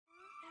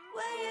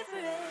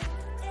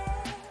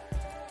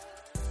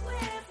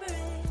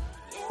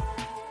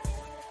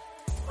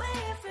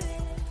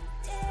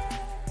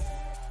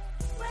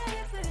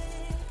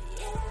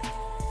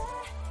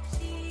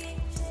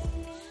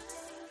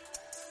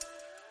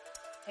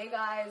Hey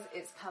guys,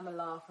 it's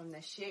Kamala from the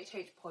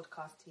SheHH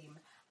podcast team,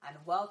 and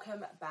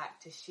welcome back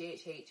to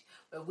SheHH,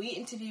 where we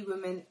interview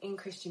women in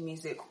Christian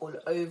music all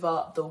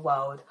over the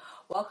world.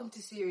 Welcome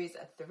to series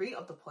 3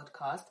 of the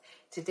podcast.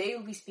 Today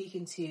we'll be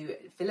speaking to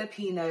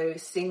Filipino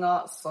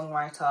singer,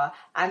 songwriter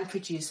and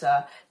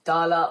producer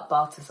Darla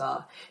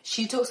Baltazar.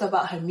 She talks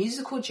about her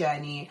musical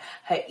journey,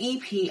 her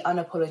EP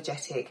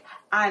Unapologetic,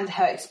 and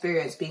her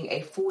experience being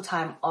a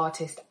full-time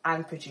artist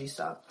and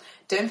producer.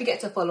 Don't forget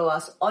to follow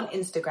us on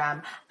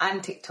Instagram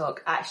and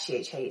TikTok at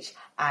SheHH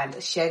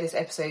and share this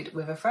episode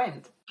with a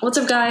friend. What's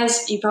up,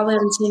 guys? You probably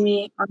haven't seen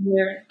me on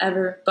here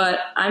ever, but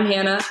I'm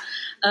Hannah,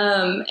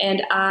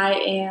 and I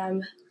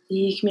am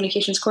the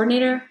communications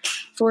coordinator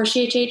for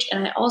SheHH,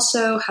 and I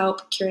also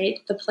help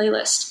curate the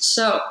playlist.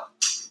 So,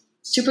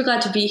 super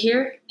glad to be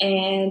here,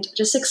 and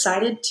just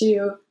excited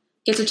to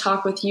get to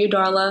talk with you,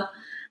 Darla.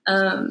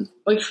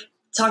 We've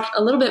talked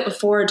a little bit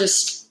before,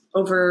 just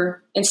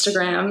over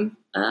Instagram,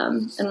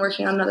 and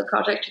working on another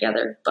project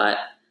together, but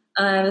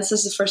this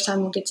is the first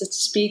time we'll get to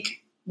speak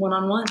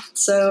one-on-one.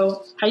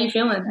 So how you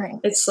feeling? Right.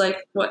 It's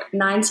like, what,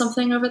 9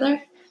 something over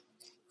there?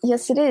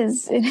 Yes, it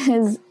is. It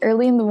is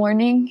early in the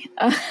morning.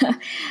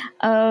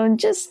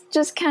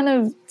 Just kind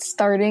of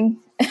starting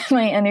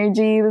my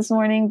energy this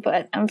morning,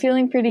 but I'm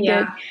feeling pretty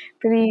good,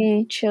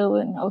 pretty chill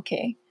and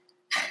okay.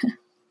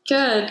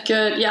 Good.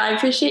 Yeah, I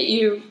appreciate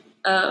you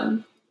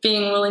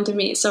being willing to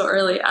meet so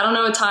early. I don't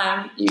know what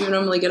time you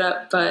normally get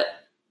up, but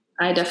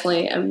I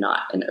definitely am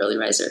not an early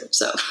riser,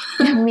 so.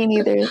 Me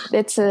neither.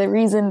 It's a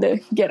reason to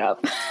get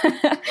up,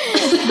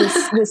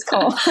 this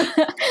call.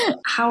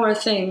 How are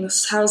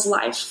things? How's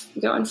life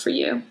going for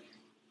you?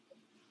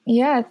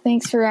 Yeah,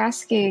 thanks for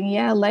asking.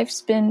 Yeah,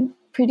 life's been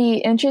pretty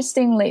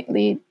interesting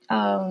lately,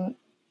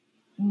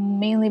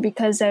 mainly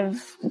because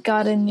I've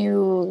got a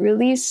new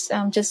release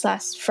just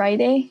last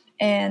Friday,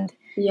 and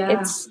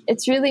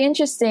it's really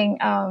interesting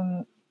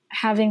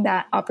having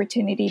that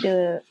opportunity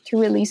to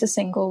release a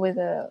single with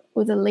a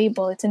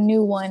label. It's a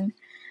new one,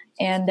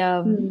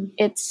 and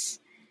it's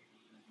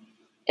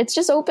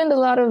just opened a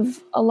lot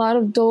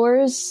of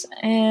doors,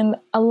 and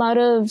a lot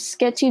of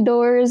sketchy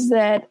doors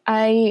that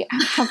I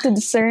have to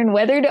discern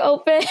whether to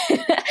open.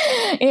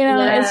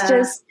 It's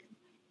just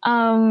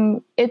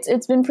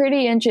it's been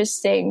pretty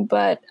interesting,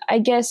 but I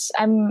guess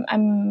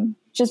I'm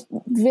just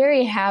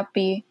very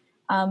happy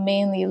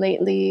mainly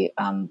lately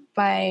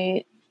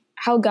by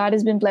how God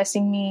has been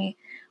blessing me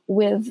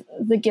with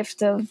the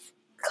gift of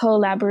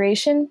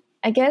collaboration,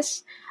 I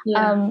guess.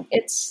 Yeah.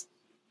 It's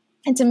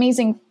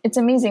amazing. It's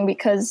amazing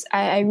because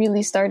I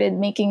really started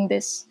making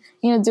this,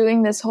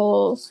 doing this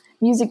whole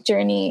music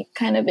journey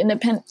kind of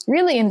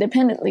really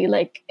independently,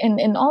 like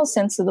in all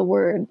sense of the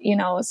word,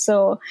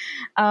 So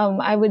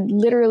I would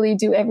literally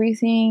do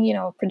everything,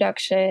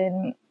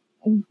 production,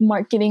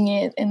 marketing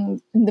it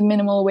in the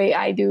minimal way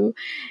I do,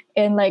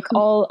 and like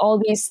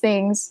all these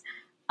things.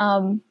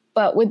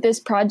 But with this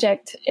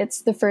project,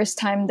 it's the first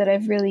time that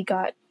I've really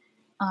got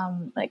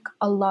like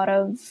a lot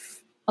of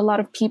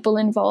people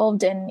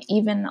involved, and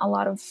even a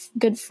lot of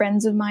good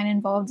friends of mine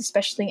involved,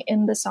 especially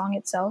in the song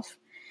itself.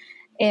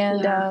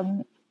 And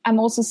I'm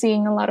also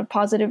seeing a lot of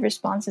positive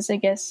responses, I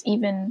guess,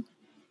 even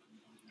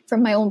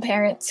from my own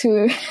parents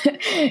who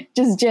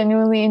just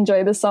genuinely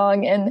enjoy the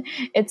song, and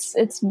it's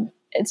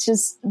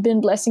just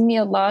been blessing me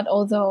a lot.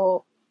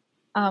 Although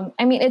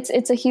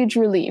it's a huge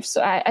relief.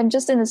 So I'm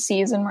just in a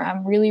season where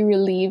I'm really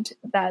relieved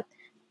that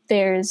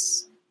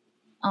there's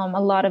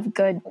a lot of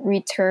good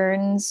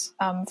returns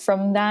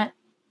from that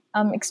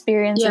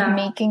experience of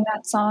making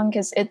that song,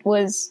 because it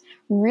was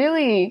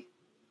really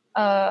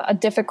a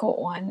difficult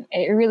one.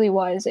 It really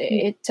was.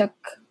 It took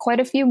quite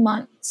a few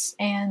months,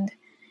 and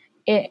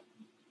it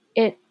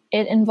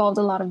involved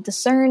a lot of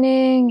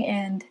discerning,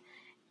 and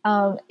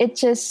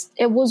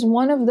it was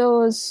one of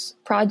those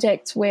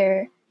projects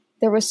where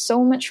there was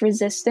so much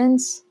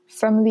resistance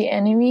from the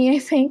enemy, I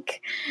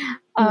think,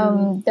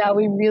 that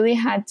we really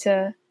had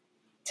to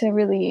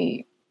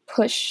really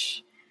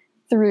push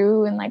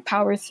through and like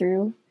power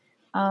through.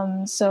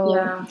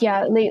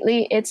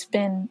 Lately it's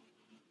been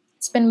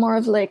more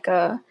of like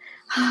a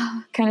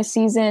kind of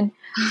season,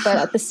 but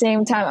at the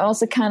same time, I'm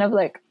also kind of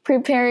like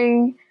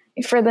preparing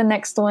for the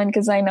next one,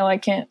 because I know I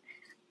can't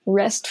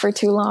rest for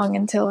too long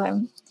until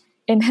I'm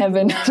in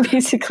heaven,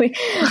 basically.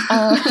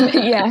 That's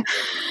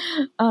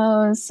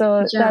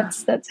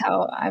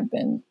how I've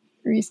been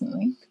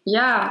recently.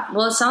 Yeah,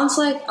 well, it sounds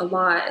like a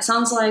lot. It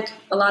sounds like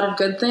a lot of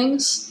good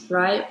things,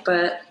 right?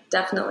 But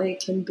definitely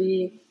can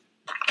be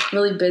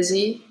really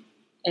busy.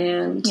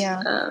 And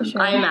sure.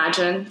 I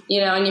imagine,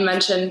 and you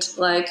mentioned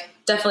like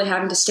definitely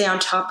having to stay on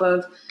top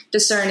of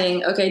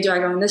discerning, okay, do I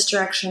go in this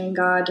direction?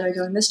 God, do I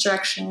go in this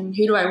direction?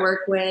 Who do I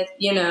work with?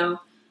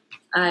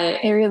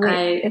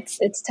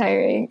 It's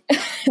tiring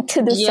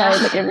to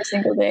decide like every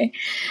single day.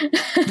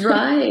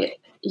 Right.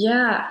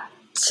 Yeah.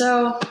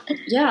 So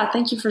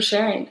thank you for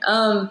sharing.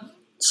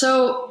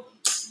 So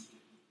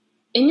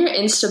in your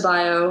Insta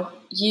bio,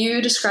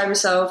 you describe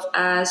yourself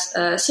as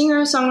a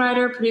singer,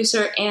 songwriter,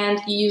 producer, and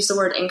you use the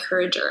word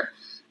encourager.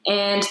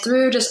 And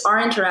through just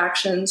our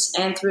interactions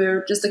and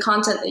through just the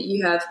content that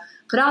you have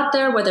put out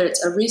there, whether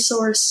it's a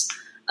resource,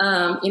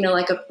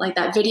 like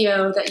that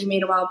video that you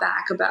made a while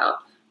back about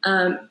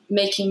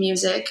making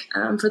music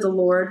for the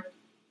Lord,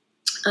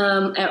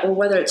 or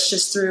whether it's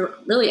just through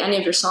really any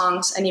of your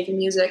songs, any of your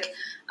music,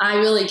 I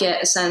really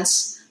get a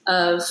sense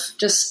of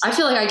I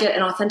feel like I get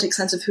an authentic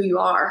sense of who you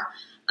are.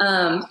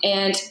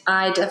 And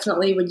I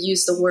definitely would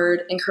use the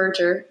word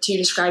encourager to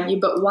describe you,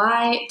 but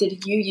why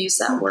did you use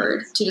that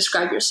word to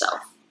describe yourself?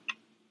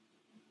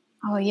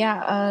 Oh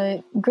yeah,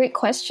 great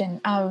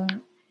question.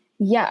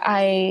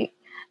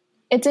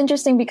 It's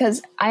interesting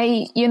because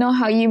you know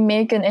how you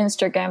make an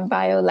Instagram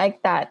bio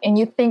like that and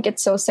you think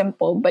it's so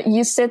simple, but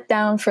you sit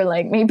down for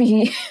like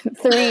maybe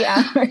 3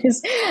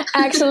 hours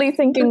actually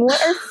thinking,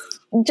 what are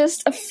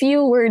just a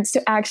few words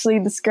to actually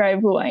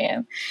describe who I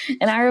am.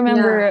 And I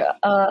remember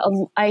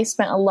I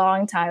spent a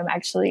long time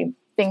actually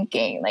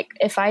thinking, like,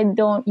 if I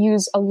don't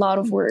use a lot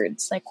of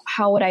words, like,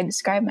 how would I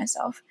describe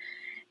myself?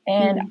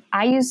 And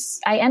I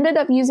ended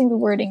up using the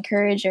word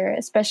encourager,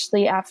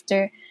 especially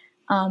after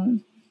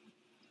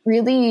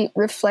really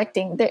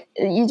reflecting that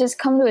you just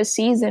come to a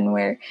season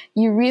where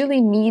you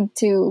really need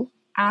to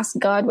ask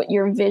God what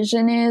your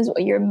vision is,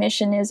 what your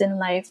mission is in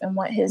life, and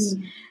what his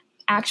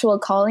actual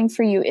calling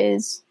for you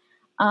is.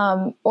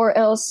 Or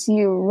else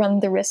you run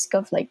the risk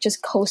of like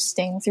just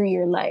coasting through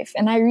your life.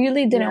 And I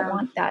really didn't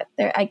want that.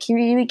 I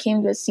really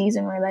came to a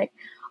season where like,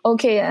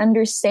 okay, I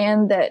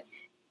understand that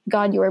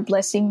God, you are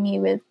blessing me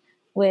with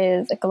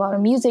like a lot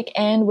of music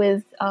and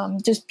with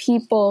just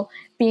people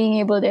being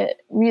able to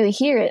really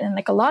hear it, and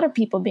like a lot of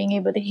people being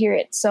able to hear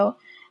it. So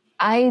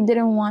I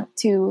didn't want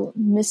to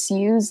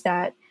misuse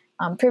that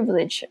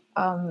privilege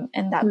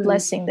and that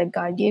blessing that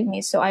God gave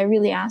me. So I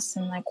really asked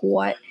him, like,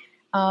 what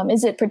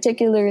is it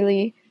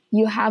particularly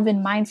you have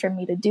in mind for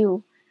me to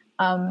do?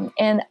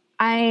 And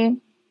I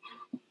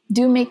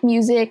do make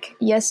music.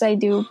 Yes, I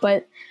do.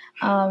 But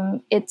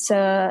it's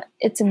a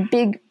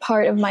big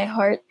part of my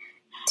heart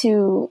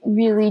to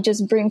really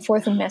just bring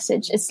forth a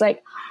message. It's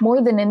like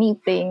more than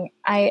anything,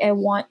 I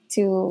want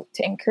to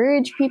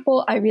encourage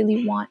people. I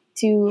really want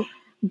to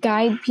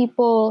guide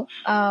people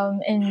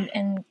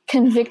and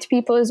convict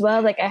people as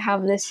well. Like I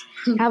have this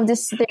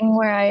thing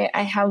where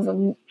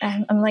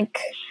I'm like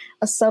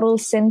a subtle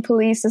sin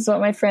police is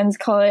what my friends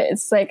call it.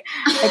 It's like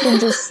I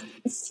can just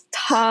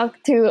talk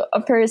to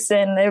a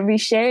person, they'll be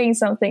sharing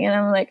something, and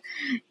I'm like,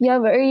 yeah,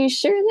 but are you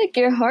sure like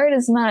your heart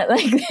is not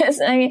like this?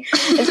 I mean,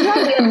 it's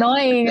probably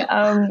annoying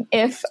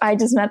if I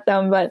just met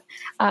them, but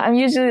I'm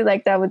usually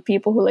like that with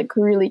people who like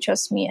really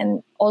trust me,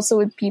 and also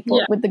with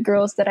people with the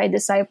girls that I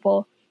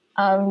disciple.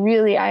 I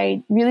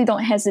really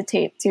don't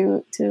hesitate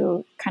to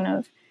kind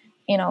of,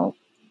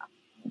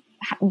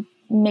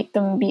 make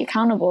them be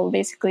accountable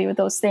basically with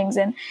those things.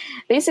 And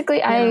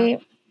basically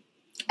I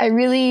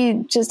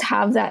really just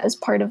have that as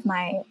part of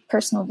my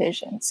personal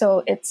vision.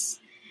 So it's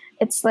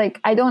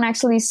like, I don't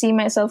actually see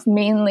myself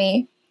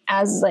mainly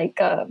as like,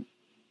 I'm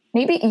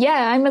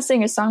a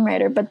singer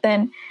songwriter, but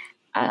then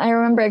I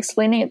remember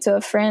explaining it to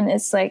a friend.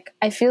 It's like,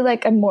 I feel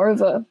like I'm more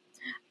of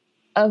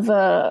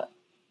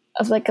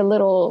like a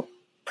little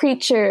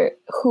preacher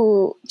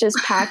who just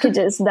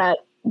packages that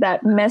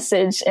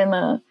message in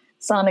a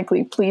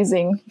sonically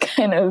pleasing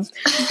kind of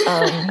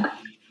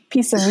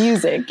piece of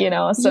music,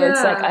 so it's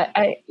like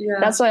I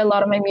that's why a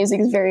lot of my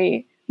music is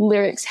very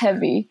lyrics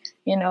heavy,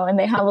 and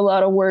they have a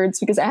lot of words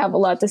because I have a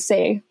lot to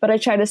say, but I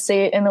try to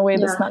say it in a way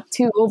that's not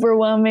too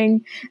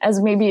overwhelming as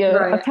maybe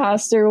a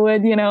pastor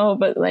would,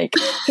 but like,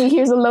 hey,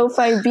 here's a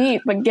lo-fi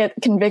beat, but get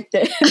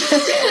convicted.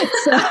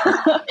 So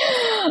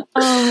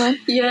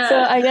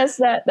I guess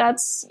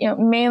that's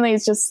mainly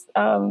it's just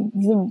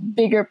the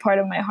bigger part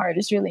of my heart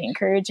is really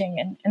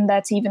encouraging, and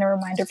that's even a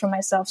reminder for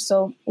myself.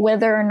 So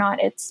whether or not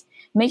it's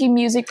making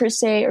music per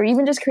se, or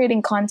even just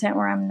creating content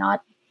where I'm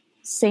not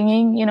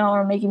singing,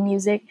 or making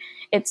music,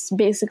 it's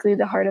basically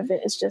the heart of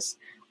it is just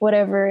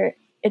whatever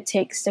it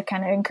takes to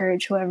kind of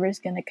encourage whoever is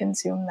going to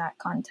consume that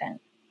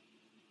content.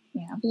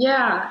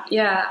 Yeah.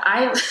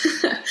 I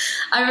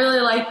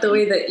really like the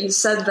way that you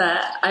said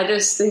that. I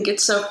just think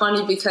it's so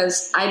funny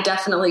because I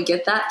definitely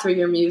get that through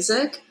your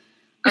music.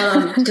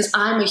 Because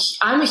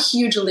I'm a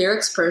huge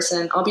lyrics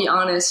person. I'll be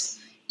honest.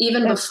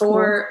 Even that's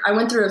before cool. I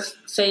went through a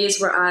phase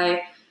where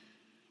I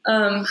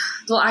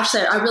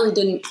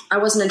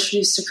wasn't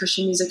introduced to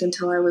Christian music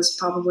until I was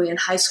probably in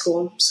high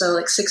school. So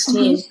like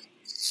 16.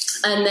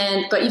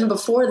 Mm-hmm. But even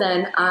before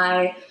then,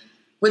 I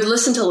would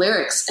listen to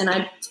lyrics and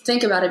I'd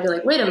think about it and be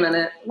like, wait a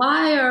minute,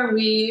 why are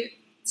we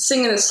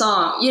singing this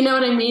song? You know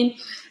what I mean?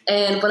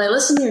 And when I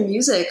listen to your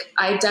music,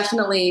 I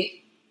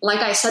definitely, like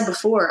I said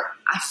before,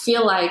 I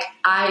feel like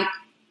I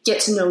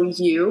get to know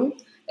you.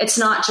 It's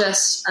not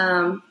just,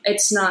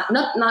 it's not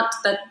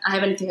that I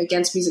have anything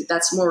against music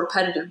that's more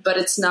repetitive, but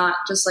it's not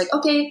just like,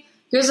 okay,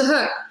 here's a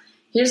hook,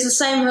 here's the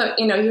same hook,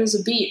 here's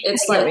a beat.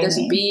 It's like there's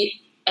a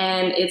beat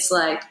and it's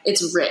like,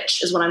 it's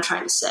rich is what I'm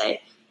trying to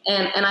say.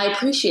 And I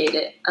appreciate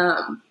it.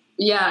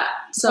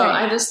 So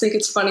right. I just think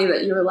it's funny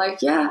that you were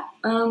like,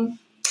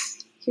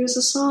 here's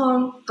a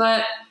song.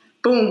 But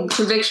boom,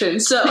 conviction.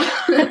 So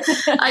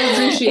I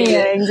appreciate it.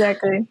 Yeah,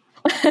 exactly.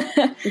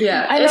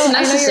 Yeah, I know. it's I know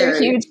necessary. you're a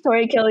huge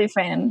Tori Kelly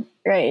fan,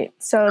 right?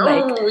 So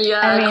like, Oh yeah,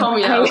 I mean, call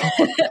me out.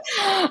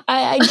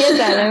 I get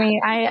that. I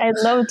mean, I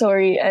love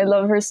Tori. I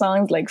love her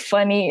songs. Like,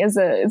 "Funny" is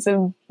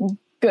a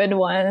good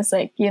one. It's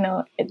like, you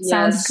know, it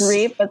sounds Yes.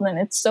 great, but then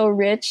it's so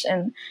rich,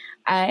 and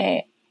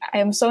I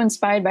am so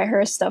inspired by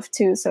her stuff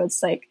too. So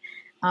it's like,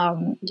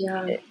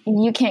 Yeah.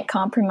 you can't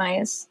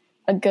compromise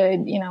a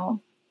good, you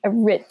know, a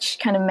rich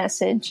kind of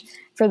message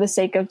for the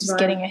sake of just Right.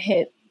 getting a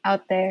hit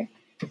out there.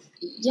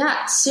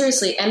 Yeah,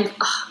 seriously. And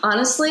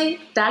honestly,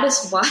 that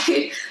is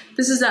why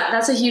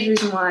that's a huge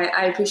reason why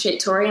I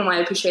appreciate Tori and why I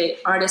appreciate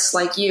artists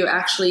like you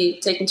actually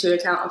take into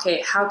account,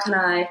 okay, how can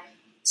I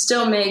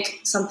still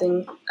make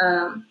something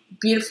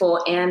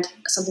beautiful and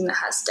something that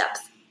has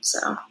depth?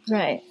 So,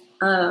 Right.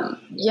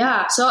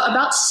 yeah. So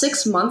about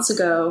 6 months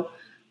ago,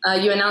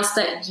 you announced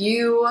that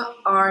you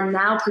are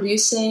now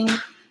producing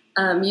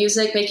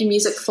music, making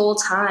music full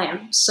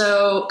time.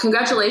 So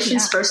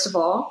congratulations, first of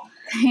all.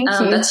 Thank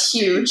you. That's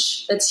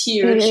huge. That's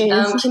huge. It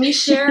is. Can you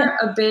share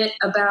a bit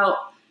about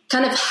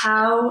kind of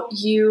how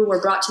you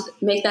were brought to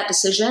make that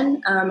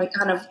decision and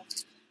kind of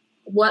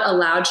what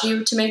allowed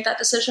you to make that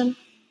decision?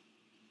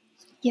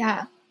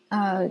 Yeah.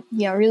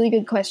 Really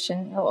good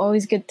question.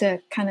 Always good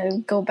to kind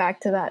of go back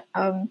to that.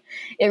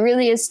 It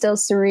really is still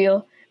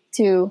surreal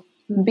to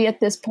be at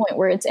this point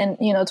where it's,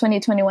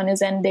 2021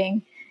 is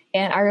ending.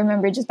 And I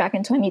remember just back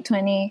in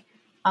 2020,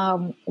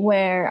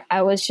 where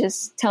I was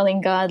just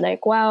telling God,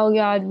 like, wow,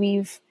 God,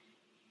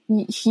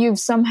 you've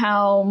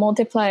somehow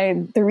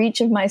multiplied the reach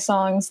of my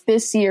songs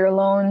this year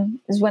alone.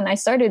 Is when I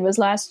started, was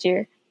last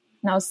year.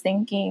 And I was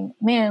thinking,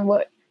 man,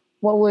 what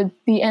would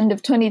the end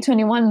of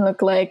 2021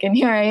 look like? And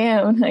here I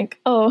am, like,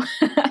 oh,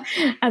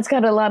 that's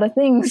got a lot of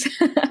things.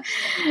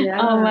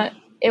 Yeah.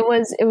 It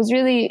was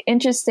really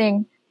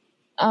interesting.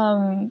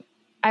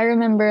 I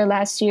remember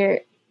last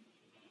year,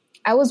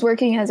 I was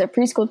working as a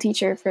preschool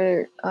teacher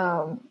for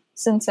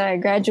since I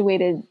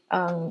graduated,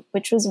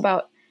 which was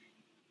about,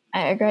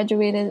 I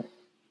graduated,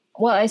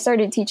 well, I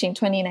started teaching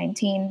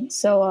 2019.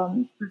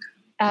 So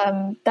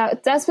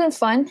that's been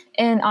fun.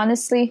 And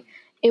honestly,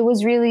 it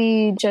was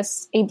really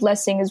just a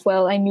blessing as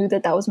well. I knew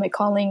that was my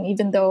calling,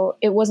 even though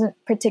it wasn't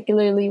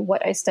particularly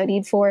what I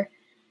studied for.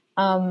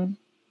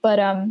 But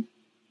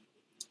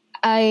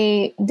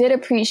I did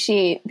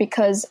appreciate,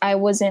 because I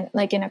wasn't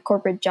like in a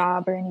corporate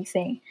job or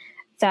anything,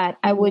 that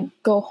I would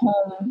go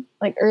home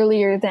like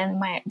earlier than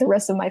the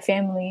rest of my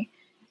family.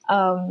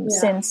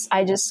 Since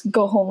I just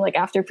go home like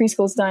after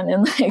preschool's done,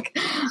 and like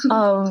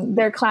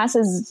their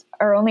classes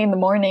are only in the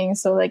morning.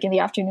 So like in the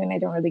afternoon, I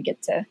don't really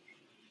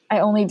I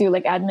only do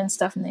like admin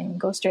stuff and then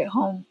go straight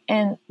home.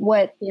 And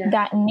what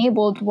that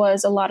enabled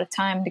was a lot of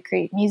time to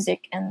create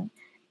music. And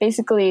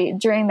basically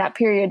during that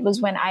period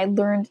was when I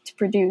learned to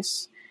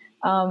produce.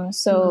 I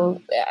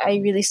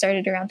really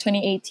started around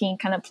 2018,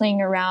 kind of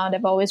playing around.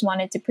 I've always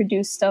wanted to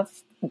produce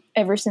stuff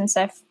ever since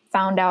I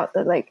found out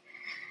that like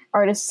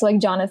artists like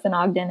Jonathan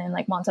Ogden and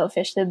like Montel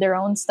Fish did their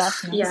own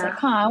stuff. And I was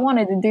like, I want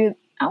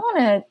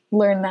to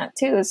learn that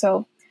too.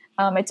 So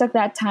I took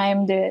that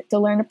time to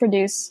learn to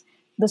produce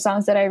the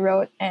songs that I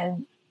wrote.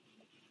 And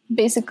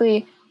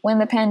basically when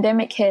the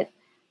pandemic hit,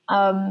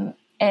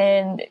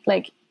 and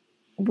like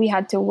we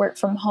had to work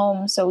from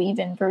home, so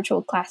even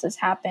virtual classes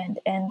happened.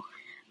 And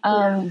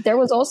there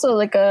was also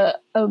like a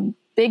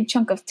big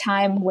chunk of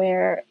time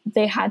where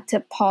they had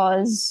to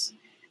pause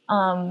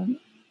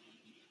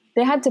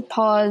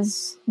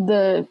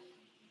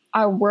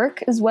our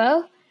work as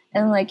well,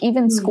 and like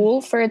even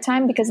school for a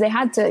time, because they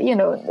had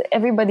to,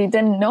 everybody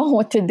didn't know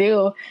what to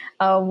do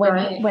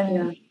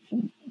when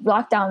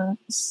lockdown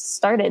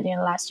started,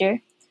 last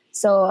year.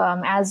 So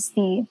as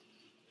the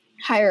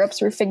higher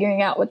ups were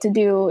figuring out what to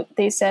do,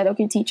 they said,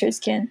 okay, teachers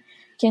can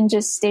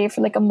just stay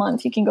for like a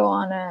month. You can go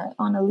on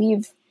a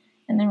leave.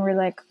 And then we're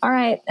like, all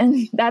right.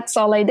 And that's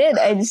all I did.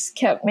 I just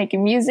kept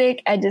making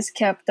music. I just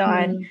kept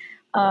on.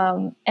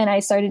 And I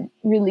started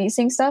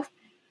releasing stuff.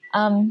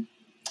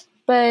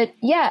 But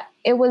yeah,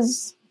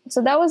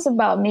 so that was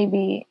about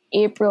maybe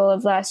April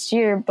of last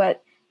year,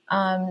 but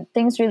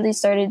things really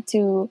started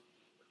to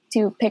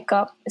pick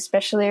up,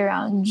 especially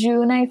around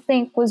June, I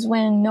think, was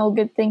when No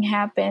Good Thing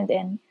happened.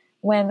 And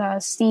when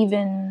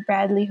Stephen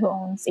Bradley, who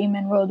owns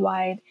Amen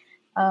Worldwide,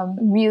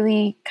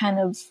 really kind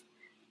of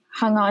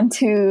hung on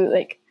to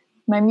like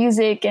my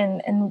music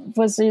and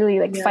was really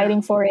like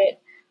fighting for it.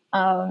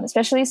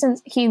 Especially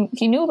since he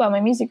knew about my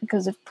music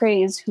because of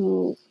Praise,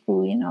 who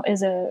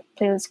is a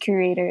playlist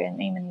curator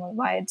in Amen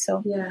Worldwide.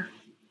 So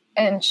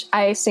and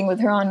I sing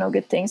with her on No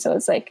Good Thing. So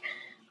it's like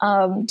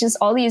just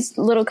all these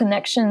little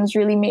connections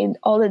really made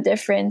all the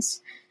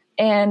difference,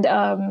 and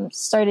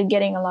started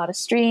getting a lot of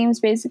streams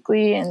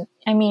basically. And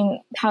I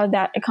mean, how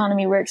that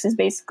economy works is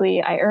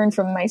basically I earn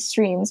from my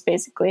streams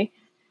basically.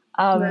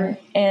 And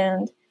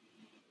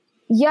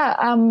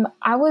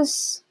I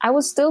was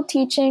still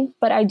teaching,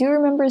 but I do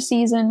remember a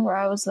season where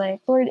I was like,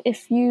 Lord,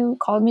 if you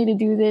called me to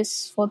do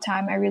this full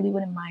time, I really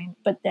wouldn't mind.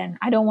 But then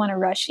I don't want to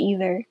rush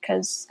either,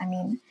 because I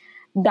mean,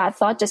 that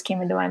thought just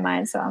came into my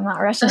mind, so I'm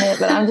not rushing it,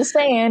 but I'm just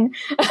saying.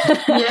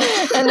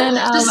 And then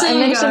I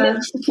mentioned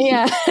it.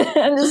 Yeah,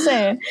 I'm just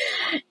saying.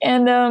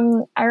 And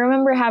I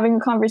remember having a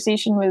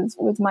conversation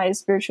with my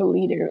spiritual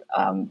leader,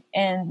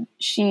 and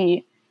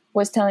she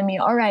was telling me,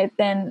 all right,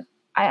 then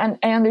I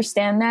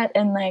understand that.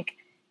 And like,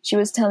 she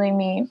was telling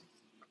me,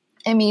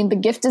 I mean, the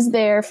gift is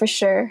there for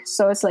sure.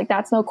 So it's like,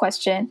 that's no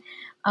question.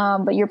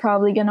 But you're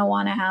probably going to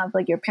want to have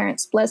like your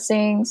parents'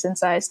 blessing,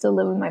 since I still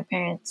live with my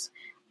parents.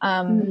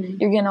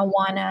 You're going to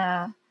want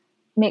to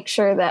make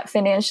sure that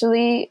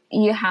financially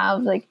you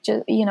have like,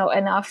 just, you know,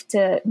 enough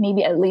to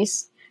maybe at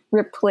least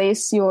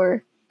replace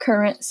your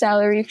current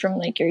salary from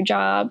like your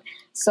job.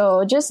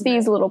 So just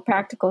these little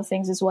practical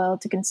things as well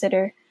to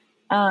consider.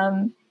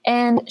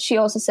 And she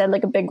also said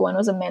like a big one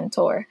was a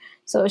mentor.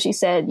 So she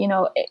said, you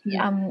know,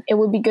 it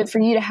would be good for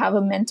you to have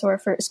a mentor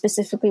for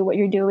specifically what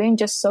you're doing,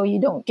 just so you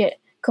don't get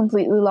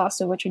completely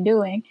lost of what you're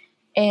doing.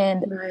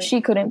 And she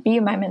couldn't be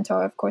my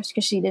mentor, of course,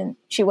 because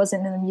she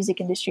wasn't in the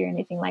music industry or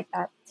anything like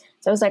that.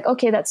 So I was like,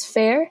 okay, that's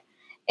fair.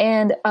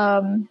 And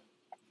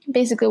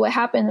basically what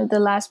happened with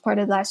the last part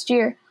of last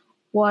year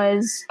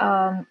was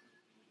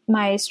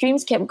my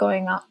streams kept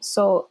going up.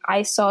 So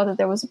I saw that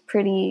there was a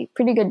pretty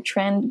good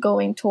trend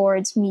going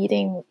towards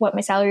meeting what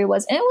my salary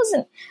was. And it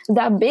wasn't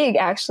that big,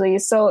 actually.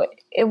 So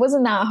it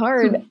wasn't that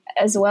hard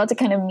as well to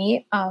kind of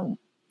meet.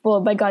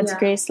 Well, by God's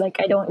grace, like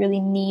I don't really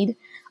need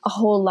a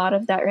whole lot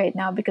of that right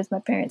now because my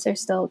parents are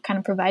still kind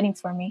of providing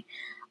for me.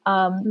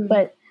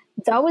 But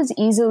that was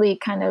easily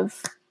kind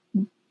of,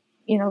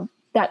 you know,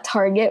 that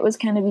target was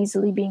kind of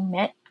easily being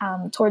met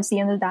towards the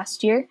end of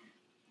last year.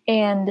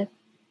 And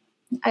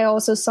I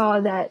also saw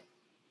that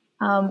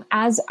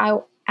as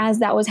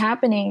that was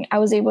happening, I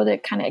was able to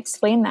kind of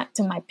explain that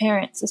to my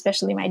parents,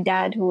 especially my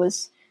dad, who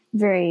was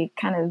very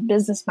kind of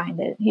business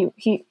minded.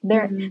 They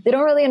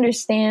don't really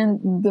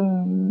understand the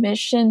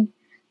mission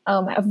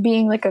of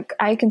being like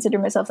I consider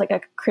myself like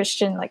a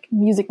Christian, like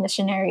music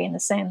missionary in a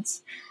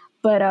sense,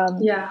 but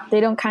they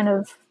don't kind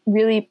of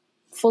really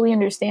fully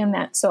understand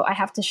that. So I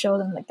have to show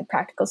them like the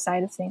practical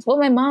side of things. Well,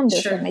 my mom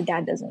does, but my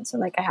dad doesn't. So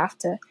like I have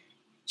to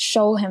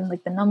show him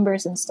like the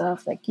numbers and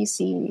stuff, like you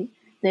see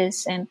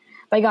this. And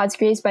by God's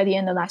grace, by the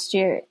end of last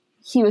year,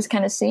 he was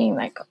kind of seeing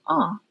like,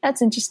 oh,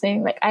 that's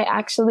interesting. Like I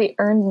actually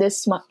earned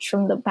this much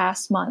from the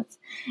past month.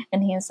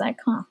 And he was like,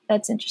 huh,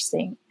 that's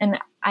interesting. And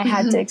I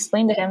had to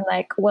explain to him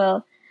like,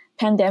 well,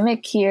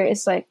 pandemic here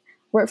is like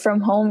work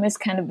from home is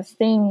kind of a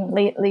thing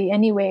lately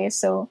anyway.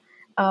 So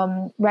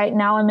right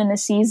now I'm in a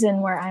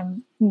season where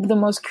I'm the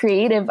most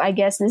creative. I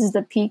guess this is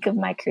the peak of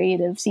my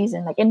creative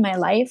season, like in my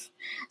life.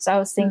 So I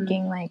was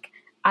thinking like,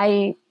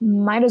 I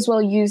might as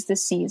well use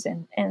this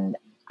season, and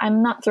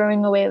I'm not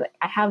throwing away. Like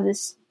I have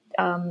this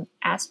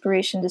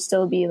aspiration to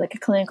still be like a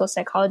clinical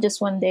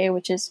psychologist one day,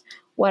 which is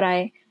what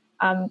I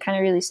kind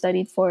of really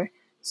studied for.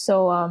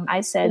 So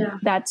I said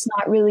that's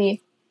not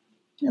really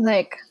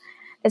like,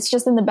 it's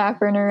just in the back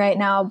burner right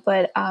now,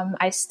 but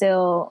I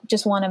still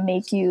just want to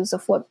make use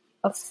of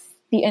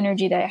the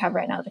energy that I have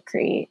right now to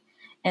create.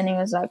 And he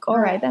was like, all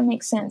right, that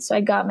makes sense. So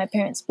I got my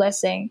parents'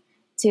 blessing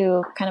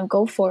to kind of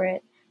go for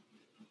it.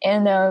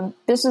 And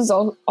this was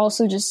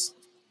also just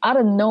out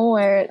of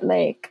nowhere.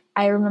 Like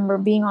I remember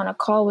being on a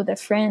call with a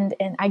friend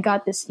and I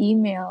got this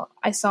email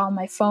I saw on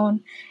my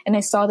phone, and I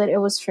saw that it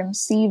was from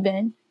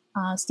Stephen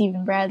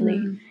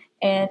Bradley.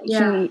 And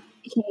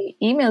he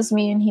emails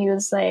me and he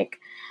was like,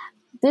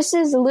 this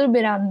is a little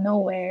bit out of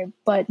nowhere,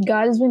 but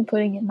God has been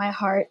putting in my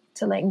heart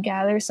to like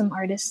gather some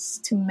artists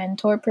to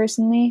mentor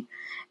personally.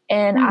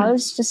 And I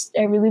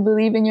really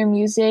believe in your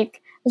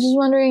music. I was just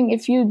wondering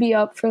if you'd be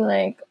up for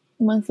like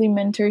monthly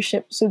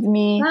mentorships with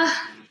me.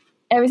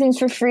 Everything's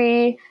for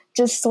free.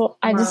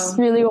 I just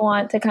really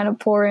want to kind of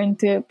pour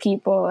into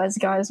people as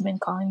God has been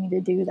calling me to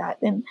do that.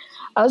 And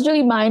I was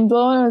really mind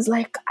blown. I was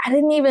like, I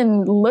didn't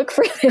even look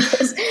for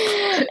this.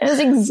 And it was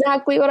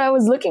exactly what I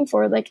was looking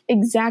for. Like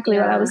exactly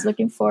what I was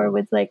looking for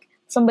with like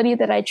somebody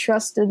that I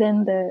trusted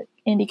in the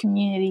indie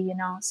community, you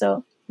know?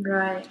 So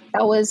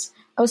that was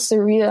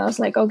surreal. I was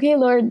like, okay,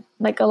 Lord,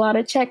 like a lot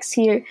of checks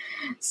here.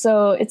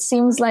 So it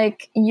seems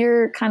like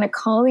you're kind of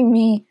calling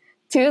me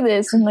to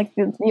this. And like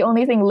the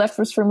only thing left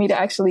was for me to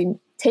actually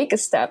take a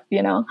step,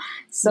 you know?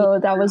 So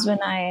that was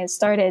when I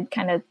started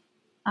kind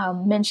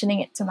of mentioning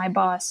it to my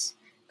boss,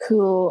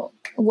 who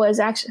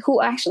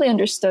actually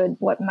understood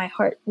what my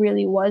heart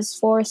really was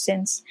for,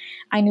 since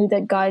I knew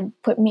that God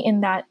put me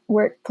in that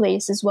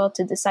workplace as well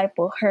to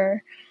disciple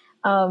her.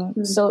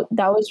 So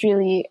that was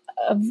really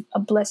a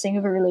blessing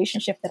of a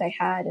relationship that I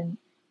had. And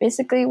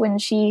basically when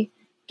she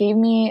gave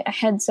me a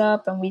heads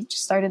up and we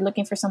just started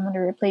looking for someone to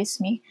replace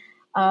me,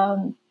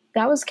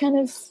 that was kind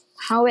of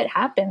how it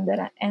happened.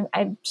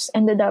 I just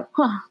ended up,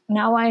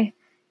 now I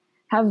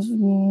have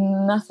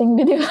nothing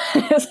to do.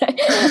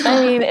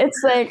 I mean,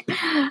 it's like,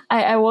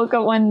 I woke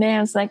up one day and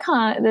I was like,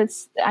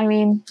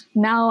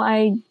 now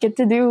I get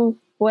to do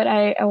what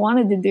I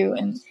wanted to do.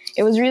 And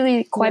it was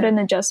really quite an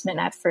adjustment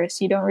at first.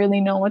 You don't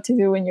really know what to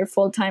do when you're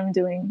full-time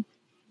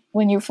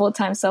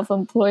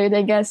self-employed,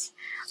 I guess.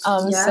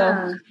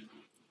 So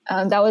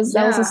That was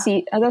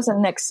the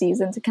next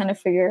season to kind of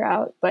figure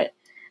out. But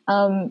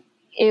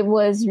it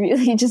was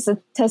really just a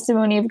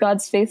testimony of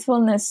God's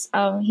faithfulness.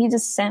 He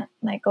just sent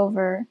like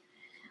over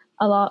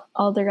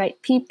all the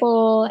right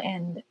people,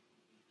 and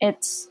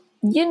it's,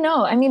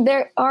 I mean,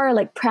 there are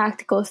like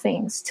practical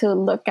things to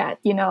look at,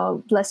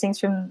 blessings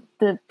from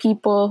the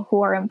people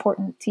who are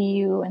important to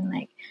you, and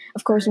like,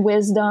 of course,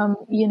 wisdom,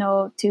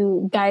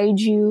 to guide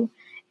you.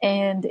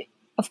 And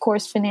of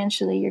course,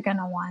 financially, you're going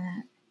to want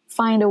to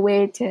find a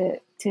way to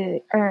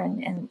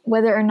earn, and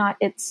whether or not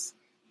it's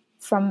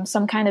from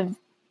some kind of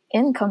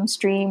income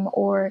stream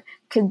or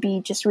could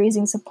be just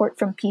raising support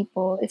from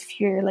people if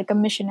you're like a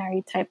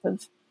missionary type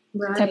of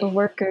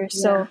worker. Yeah.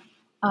 So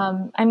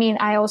I mean,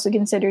 I also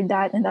considered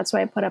that, and that's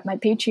why I put up my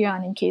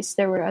Patreon in case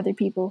there were other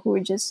people who were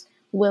just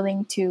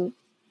willing to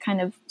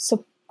kind of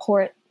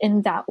support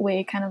in that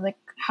way, kind of like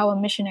how a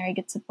missionary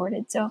gets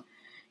supported. So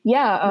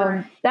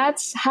yeah,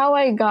 that's how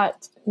I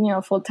got,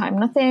 full time.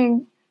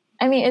 Nothing.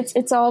 I mean,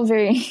 it's all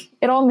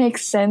it all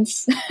makes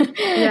sense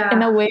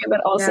in a way,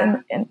 but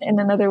also in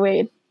another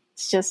way,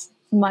 it's just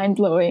mind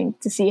blowing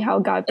to see how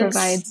God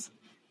provides.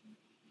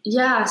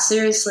 Yeah,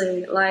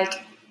 seriously.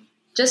 Like,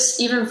 just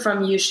even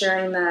from you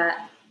sharing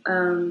that,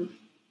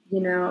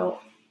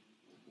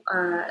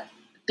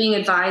 being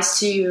advised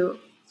to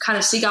kind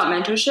of seek out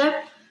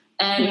mentorship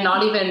and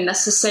not even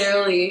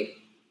necessarily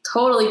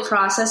totally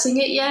processing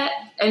it yet.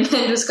 And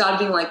then just God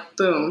being like,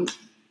 boom,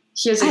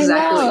 here's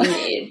exactly what you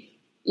need.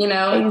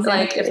 Exactly.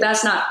 Like, if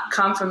that's not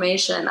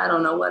confirmation, I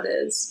don't know what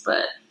is.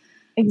 But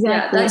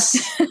exactly,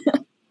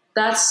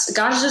 that's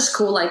God's just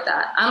cool like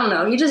that. I don't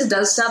know. He just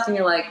does stuff, and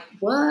you're like,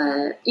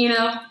 what?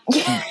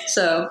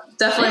 So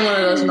definitely one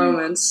of those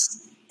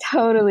moments.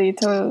 Totally.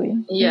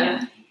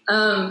 Yeah.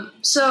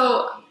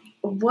 So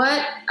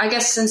what? I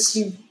guess since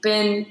you've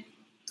been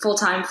full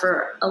time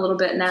for a little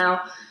bit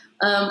now,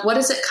 what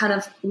does it kind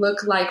of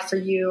look like for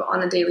you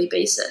on a daily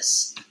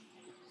basis?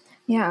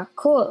 Yeah,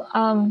 cool.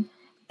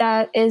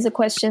 That is a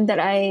question that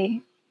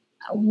I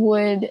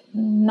would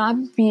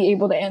not be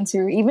able to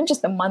answer even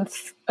just a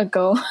month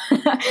ago.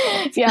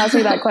 If you asked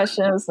me that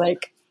question, I was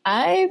like,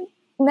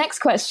 next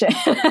question.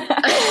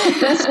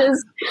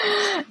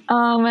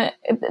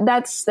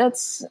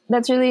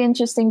 That's really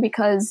interesting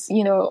because,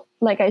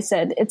 like I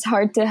said, it's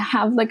hard to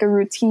have like a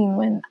routine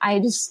when I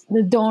just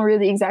don't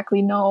really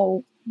exactly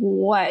know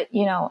what,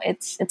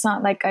 it's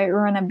not like I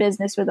run a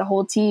business with a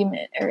whole team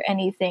or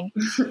anything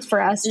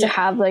for us to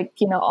have like,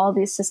 all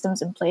these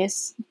systems in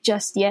place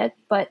just yet.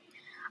 But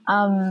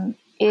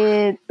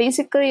it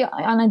basically,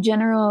 on a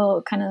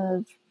general kind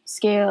of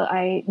scale,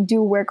 I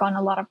do work on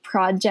a lot of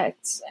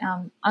projects,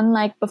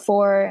 unlike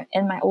before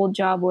in my old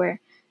job where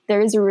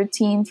there is a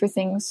routine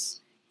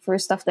for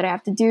stuff that I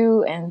have to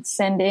do and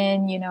send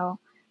in.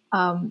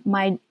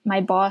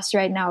 My boss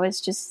right now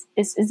is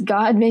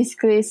God,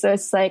 basically. So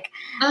it's like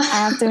I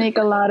have to make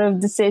a lot of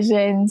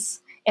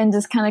decisions and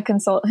just kind of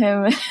consult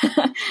him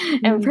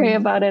and pray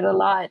about it a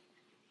lot.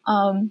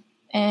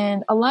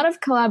 And a lot of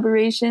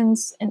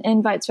collaborations and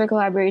invites for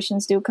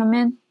collaborations do come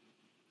in.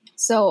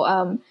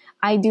 So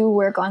I do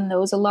work on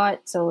those a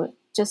lot. So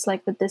just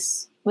like with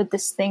this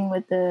thing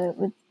with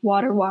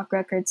Water Walk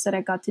Records that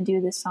I got to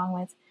do this song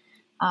with,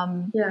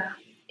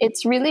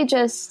 it's really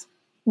just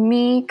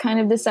me kind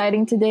of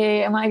deciding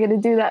today, am I going to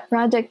do that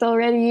project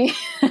already?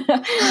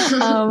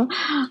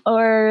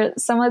 Or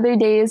some other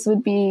days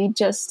would be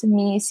just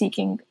me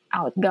seeking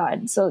out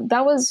God. So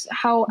that was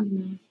how,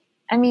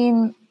 I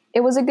mean,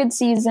 it was a good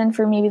season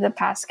for maybe the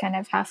past kind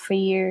of half a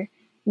year,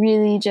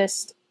 really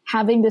just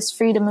having this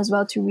freedom as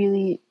well to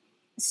really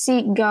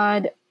seek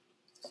God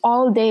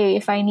all day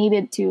if I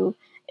needed to,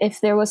 if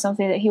there was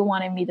something that he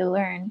wanted me to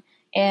learn.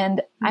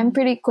 And I'm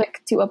pretty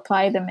quick to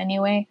apply them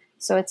anyway.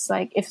 So it's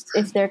like,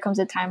 if there comes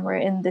a time where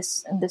in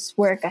this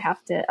work I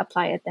have to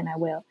apply it, then I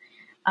will.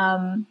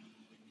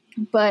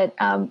 But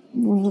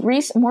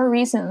more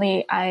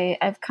recently,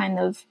 I've kind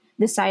of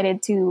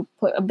decided to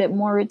put a bit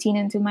more routine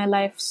into my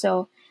life.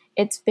 So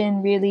it's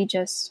been really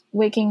just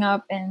waking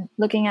up and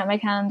looking at my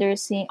calendar,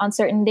 seeing on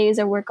certain days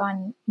I work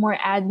on more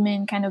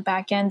admin kind of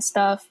back end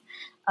stuff.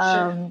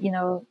 I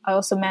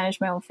also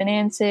manage my own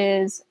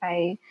finances.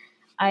 I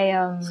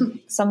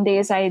some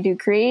days I do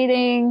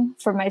creating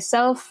for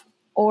myself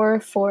or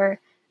for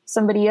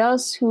somebody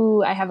else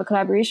who I have a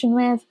collaboration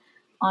with.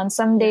 On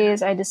some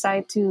days I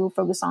decide to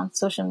focus on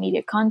social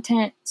media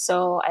content.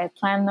 So I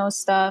plan those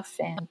stuff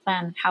and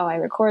plan how I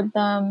record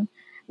them,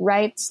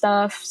 write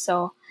stuff.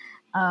 So,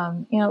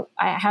 I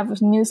have a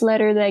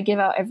newsletter that I give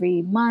out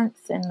every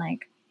month, and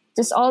like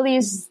just all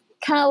these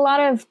kind of a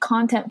lot of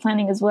content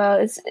planning as well.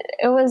 It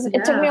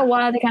took me a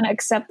while to kind of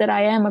accept that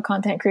I am a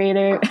content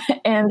creator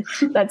and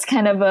that's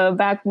kind of a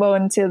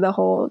backbone to the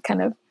whole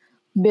kind of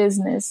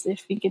business,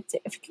 if you could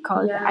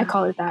call it that. I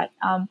call it that.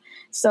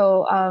 It's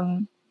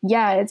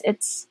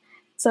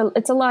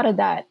a lot of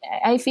that.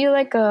 I feel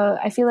like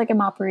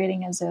I'm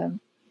operating as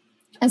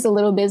a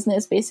little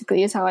business,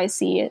 basically, is how I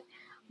see it.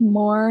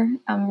 more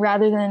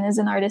rather than as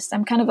an artist.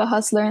 I'm kind of a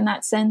hustler in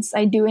that sense.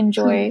 I do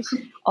enjoy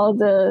all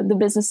the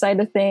business side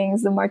of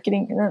things, the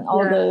marketing, and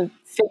all the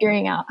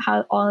figuring out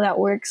how all of that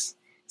works.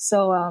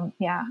 So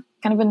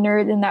kind of a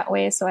nerd in that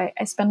way. So I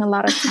spend a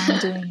lot of time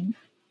doing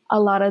a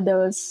lot of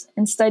those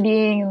and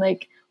studying and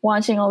like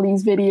watching all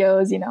these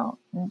videos,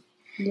 And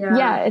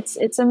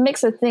it's a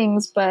mix of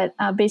things, but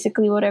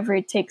basically whatever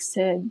it takes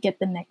to get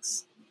the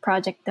next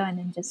project done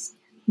and just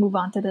move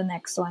on to the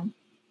next one.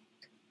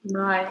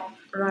 Right.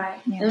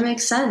 Yeah. It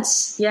makes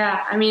sense.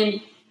 Yeah. I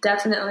mean,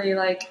 definitely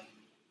like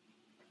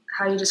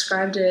how you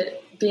described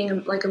it,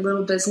 being like a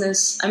little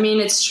business. I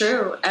mean, it's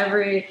true.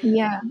 Every,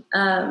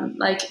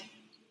 like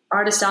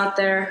artist out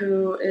there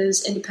who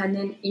is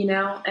independent,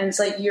 and it's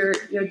like, you're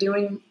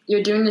doing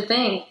the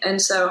thing.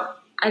 And so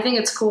I think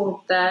it's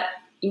cool that,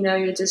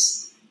 you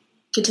just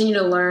continue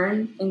to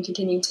learn and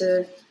continue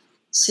to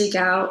seek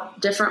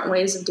out different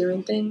ways of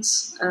doing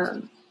things.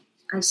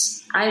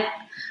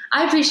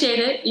 I appreciate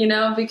it,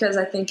 because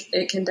I think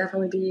it can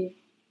definitely be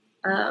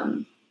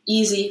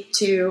easy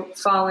to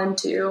fall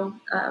into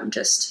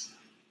just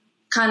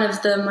kind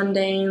of the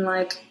mundane,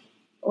 like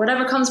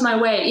whatever comes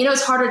my way.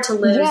 It's harder to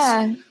live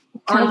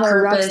kind on of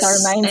purpose. A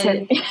rockstar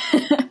mindset.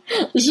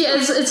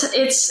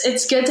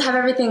 It's good to have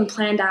everything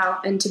planned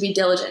out and to be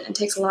diligent. It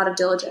takes a lot of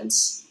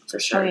diligence for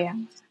sure. Oh yeah,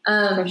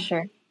 for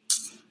sure.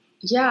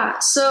 Yeah.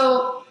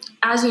 So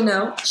as you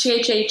know,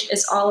 SheHH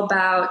is all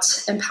about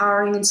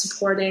empowering and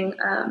supporting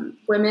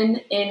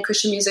women in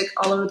Christian music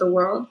all over the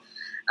world.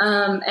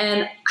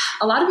 And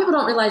a lot of people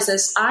don't realize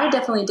this. I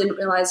definitely didn't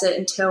realize it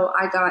until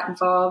I got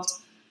involved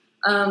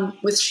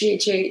with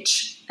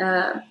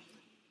SheHH.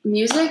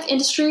 Music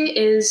industry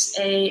is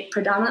a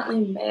predominantly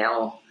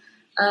male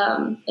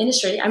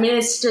industry. I mean,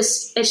 it's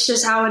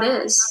just how it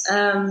is.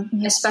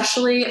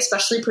 Especially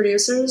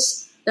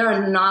producers. There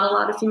are not a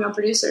lot of female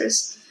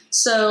producers.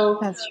 So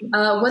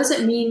what does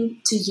it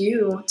mean to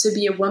you to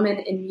be a woman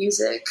in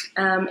music,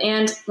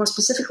 and more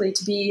specifically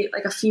to be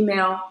like a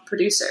female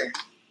producer?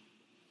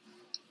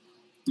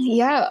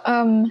 Yeah,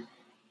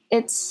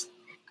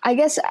 I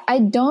guess I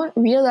don't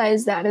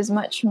realize that as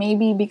much,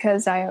 maybe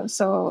because I am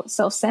so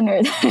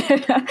self-centered,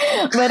 but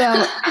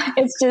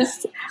it's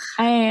just,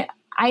 I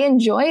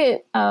enjoy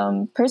it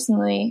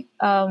personally,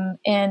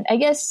 and I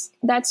guess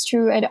that's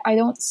true. I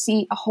don't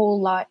see a whole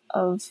lot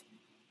of,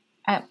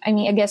 I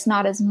mean, I guess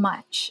not as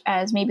much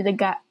as maybe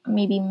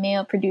maybe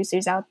male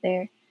producers out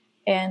there,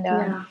 and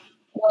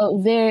well,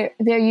 they're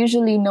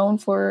usually known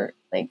for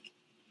like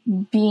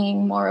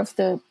being more of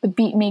the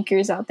beat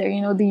makers out there,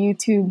 the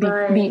YouTube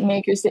beat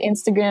makers, the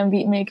Instagram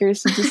beat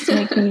makers who just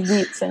make these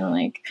beats and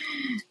like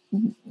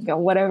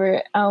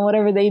whatever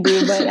they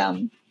do.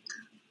 But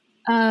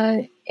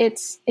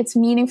it's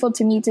meaningful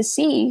to me to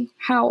see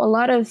how a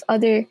lot of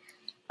other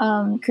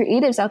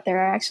creatives out there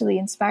are actually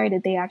inspired,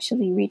 that they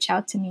actually reach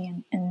out to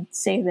me and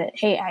say that,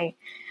 hey,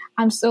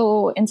 I'm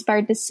so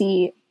inspired to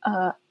see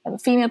a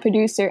female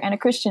producer and a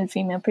Christian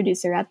female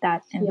producer at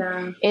that. And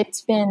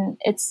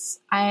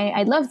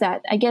I love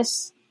that. I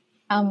guess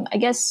God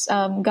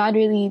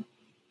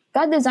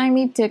designed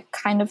me to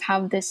kind of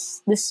have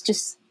this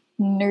just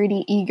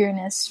nerdy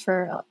eagerness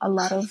for a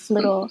lot of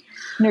little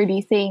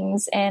nerdy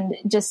things, and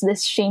just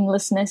this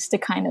shamelessness to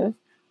kind of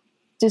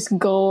just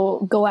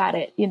go at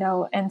it,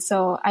 And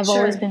so I've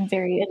always been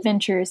very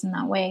adventurous in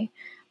that way.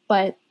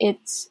 But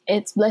it's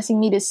blessing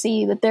me to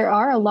see that there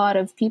are a lot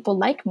of people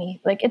like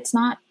me. Like, it's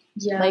not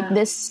like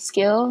this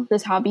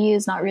hobby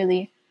is not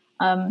really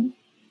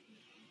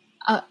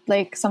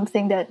like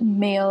something that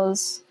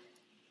males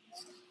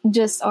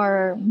just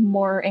are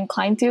more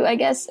inclined to, I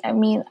guess. I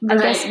mean,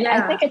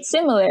 I think it's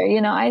similar,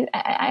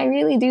 I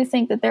really do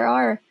think that there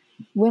are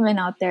women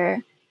out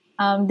there.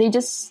 They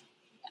just,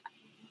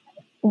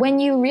 when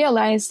you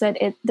realize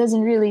that it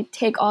doesn't really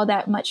take all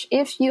that much,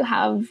 if you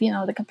have,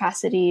 the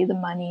capacity, the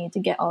money to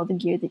get all the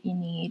gear that you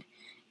need,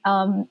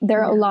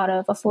 there are a lot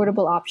of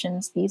affordable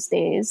options these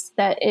days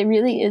that it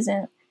really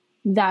isn't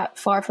that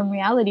far from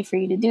reality for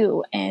you to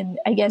do. And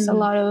I guess a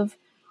lot of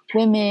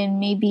women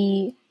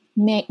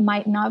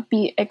might not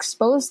be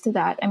exposed to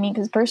that. I mean,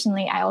 because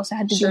personally, I also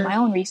had to do my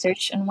own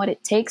research on what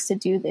it takes to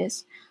do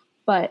this.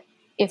 But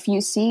if you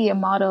see a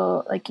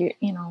model like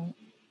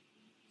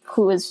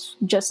who is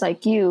just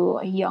like you,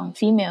 a young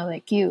female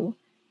like you,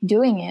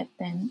 doing it,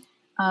 then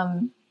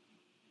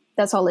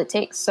that's all it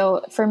takes.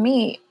 So for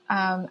me,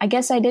 I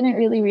guess I didn't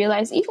really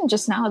realize, even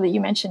just now that you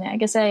mention it, I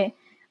guess I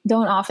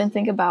don't often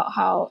think about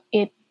how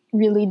it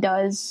really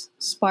does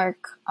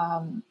spark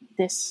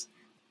this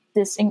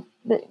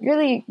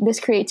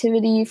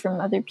creativity from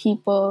other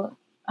people,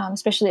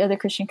 especially other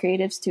Christian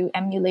creatives, to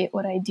emulate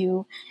what I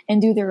do and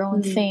do their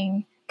own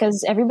thing.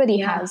 Because everybody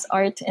has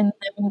art in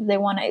them they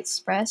want to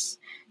express.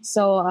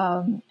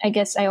 So I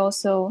guess I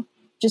also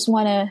just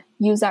want to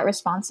use that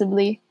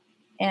responsibly.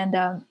 And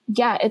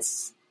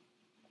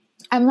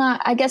I'm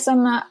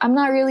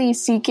not really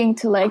seeking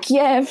to like,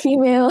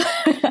 female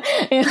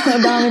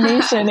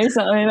domination or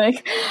something.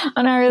 Like,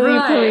 I'm not really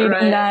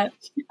parading that.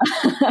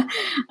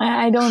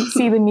 I don't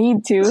see the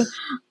need to.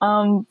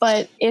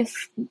 But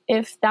if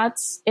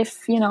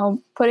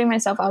putting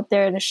myself out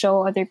there to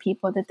show other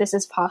people that this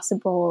is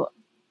possible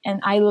and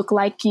I look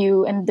like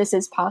you and this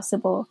is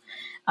possible,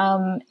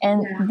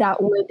 that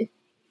would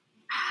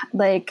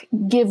like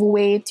give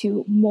way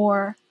to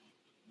more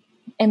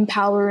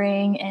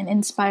empowering and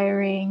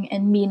inspiring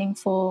and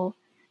meaningful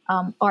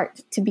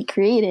art to be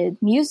created,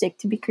 music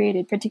to be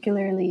created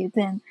particularly,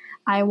 then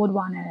I would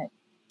want to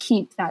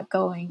keep that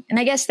going. And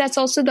I guess that's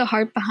also the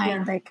heart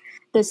behind like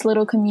this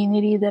little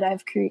community that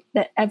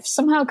I've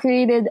somehow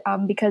created,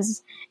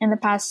 because in the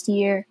past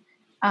year,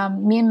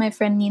 me and my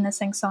friend Nina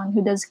Sengson,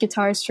 who does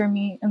guitars for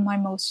me in my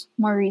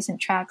more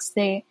recent tracks,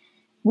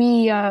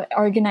 we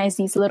organize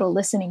these little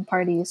listening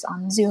parties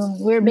on Zoom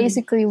where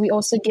basically we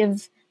also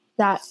give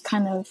that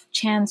kind of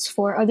chance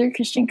for other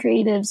Christian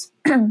creatives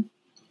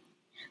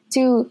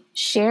to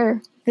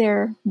share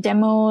their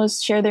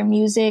demos, share their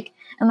music.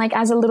 And like,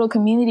 as a little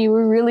community,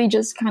 we're really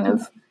just kind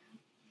of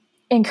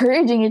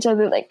encouraging each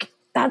other. Like,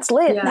 that's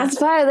lit. Yeah. That's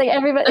fine. Like,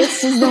 everybody,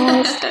 it's just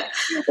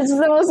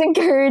the most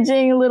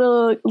encouraging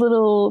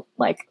little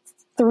like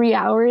 3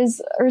 hours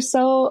or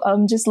so,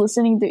 just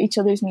listening to each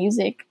other's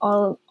music,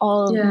 all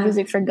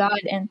music for God.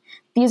 And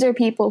these are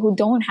people who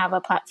don't have a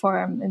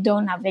platform,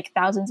 don't have like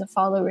thousands of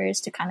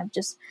followers to kind of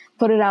just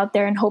put it out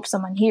there and hope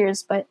someone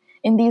hears. But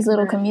in these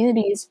little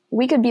communities,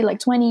 we could be like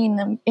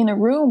 20 in a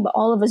room, but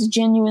all of us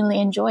genuinely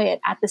enjoy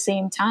it at the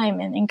same time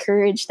and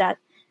encourage that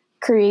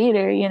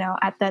creator,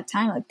 at that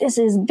time. Like, this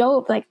is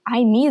dope. Like,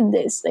 I need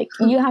this. Like,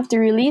 you have to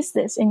release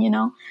this. And,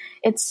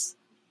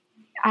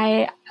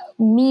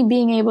 me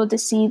being able to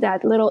see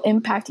that little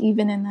impact,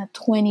 even in a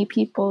 20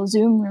 people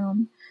Zoom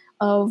room,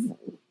 of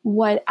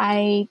what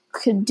I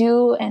could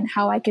do and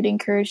how I could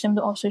encourage them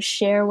to also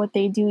share what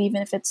they do,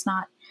 even if it's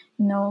not,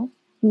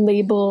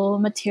 label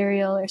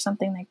material or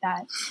something like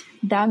that.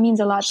 That means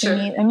a lot to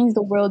me. That means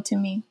the world to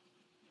me.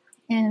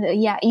 And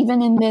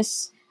even in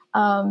this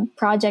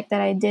project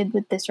that I did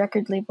with this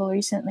record label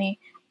recently,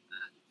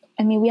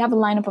 I mean, we have a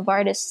lineup of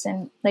artists,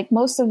 and like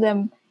most of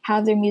them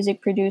have their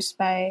music produced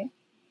by,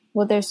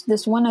 well, there's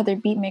this one other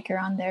beat maker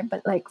on there,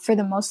 but like for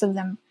the most of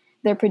them,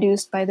 they're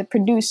produced by the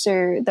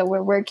producer that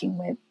we're working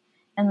with.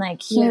 And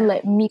like, he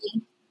let me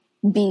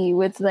be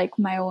with like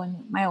my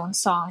own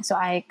song. So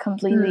I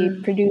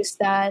completely produced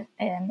that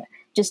and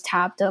just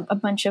tapped up a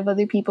bunch of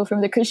other people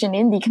from the Christian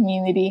indie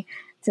community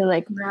to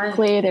like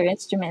play their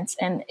instruments.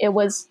 And it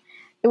was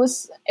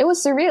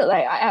surreal.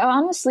 Like, I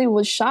honestly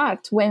was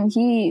shocked when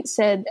he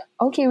said,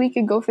 okay, we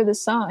could go for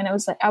this song. And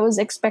I was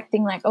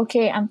expecting like,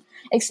 okay, I'm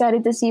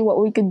excited to see what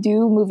we could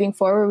do moving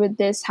forward with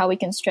this, how we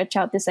can stretch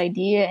out this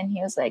idea. And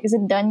he was like, is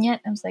it done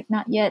yet? I was like,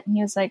 not yet. And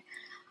he was like,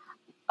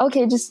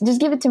 okay, just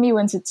give it to me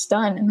once it's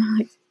done. And I'm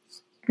like,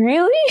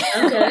 really?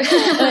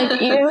 Okay.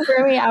 Like, even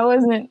for me, I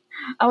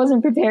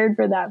wasn't prepared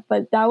for that,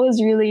 but that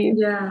was really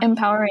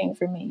empowering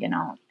for me.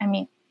 I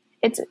mean,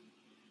 it's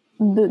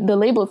the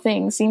label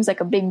thing seems like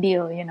a big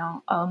deal,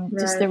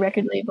 just the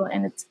record label,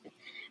 and it's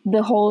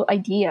the whole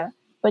idea,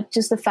 but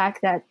just the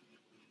fact that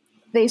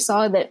they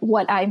saw that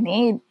what I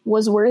made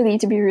was worthy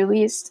to be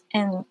released,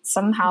 and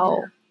somehow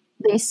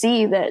they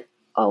see that,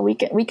 oh, we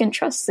can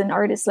trust an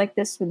artist like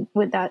this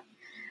with that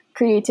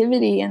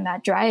creativity and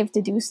that drive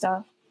to do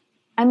stuff.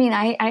 I mean,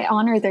 I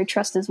honor their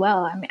trust as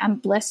well. I mean, I'm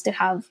blessed to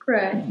have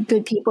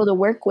good people to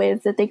work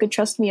with that they could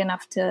trust me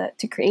enough to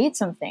create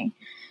something.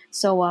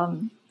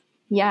 So,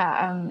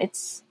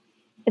 it's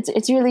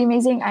really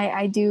amazing.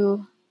 I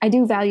do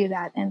value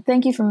that, and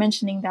thank you for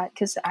mentioning that,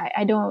 because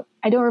I don't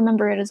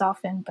remember it as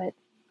often, but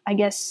I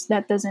guess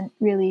that doesn't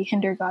really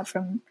hinder God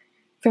from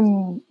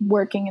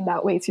working in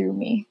that way through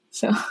me.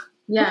 So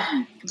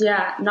yeah,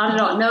 not at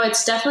all. No,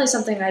 it's definitely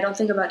something I don't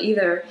think about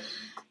either.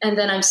 And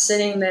then I'm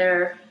sitting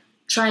there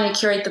trying to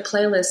curate the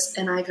playlist,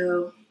 and I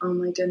go, oh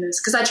my goodness,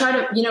 because I try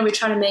to, we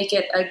try to make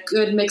it a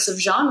good mix of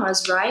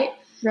genres, right?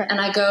 And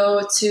I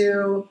go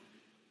to,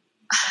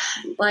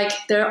 like,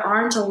 there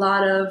aren't a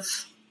lot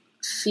of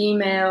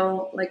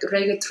female like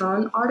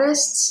reggaeton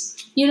artists,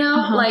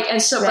 like,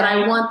 and so, but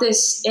I want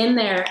this in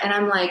there, and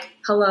I'm like,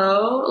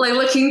 hello, like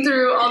looking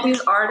through all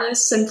these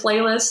artists and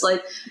playlists,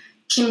 like,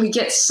 can we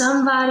get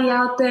somebody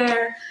out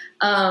there?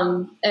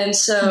 And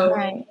so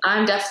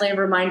I'm definitely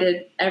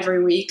reminded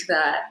every week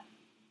that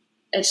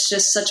it's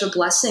just such a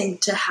blessing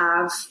to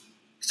have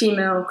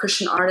female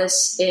Christian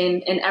artists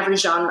in every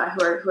genre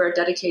who are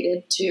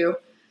dedicated to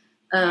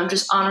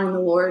just honoring the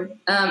Lord.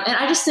 And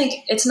I just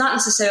think it's not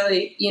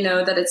necessarily,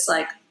 that it's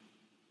like,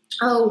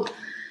 oh,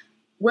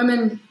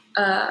 women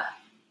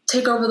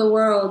take over the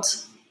world,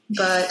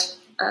 but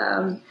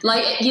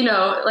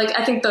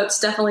I think that's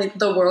definitely,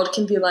 the world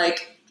can be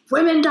like,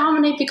 women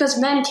dominate because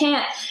men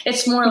can't.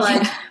 It's more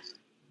like,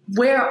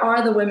 where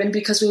are the women?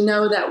 Because we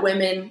know that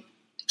women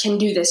can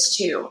do this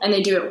too, and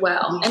they do it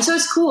well. And so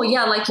it's cool.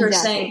 Yeah. Like you're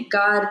saying,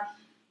 God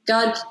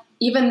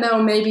even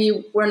though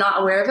maybe we're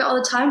not aware of it all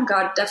the time,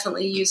 God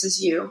definitely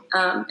uses you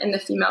in the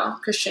female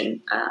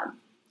Christian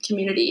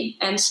community.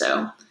 And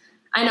so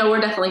I know we're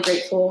definitely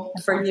grateful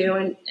for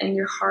you and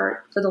your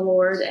heart for the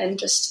Lord and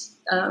just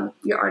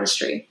your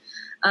artistry.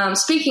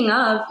 Speaking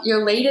of,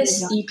 your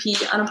latest EP,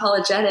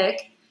 Unapologetic,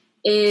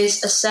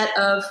 is a set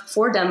of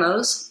 4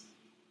 demos.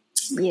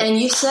 Yes. And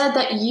you said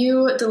that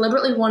you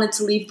deliberately wanted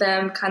to leave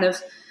them kind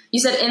of, you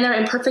said, in their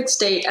imperfect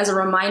state as a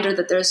reminder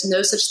that there's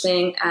no such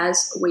thing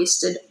as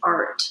wasted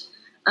art.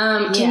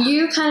 Can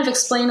you kind of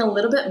explain a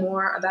little bit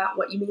more about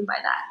what you mean by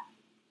that?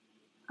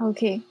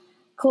 Okay,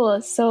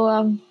 cool.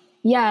 So,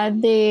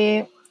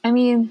 my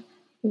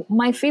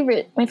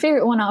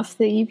favorite one off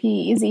the EP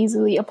is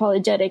easily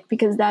Apologetic,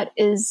 because that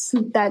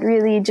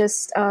really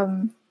just,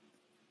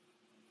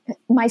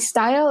 my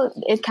style,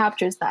 it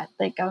captures that,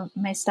 like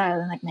my style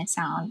and like my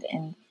sound.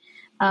 And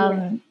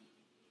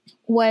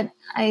what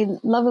I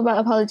love about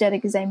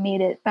Apologetic is I made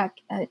it back,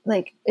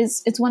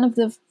 it's one of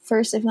the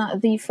first, if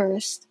not the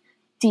first,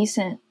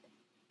 decent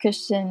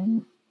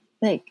Christian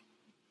like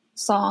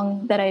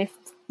song that I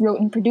wrote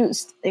and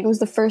produced. It was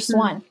the first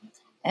one,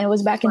 and it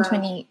was back in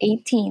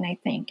 2018, I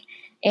think.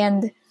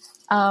 And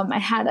I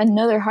had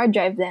another hard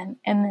drive then,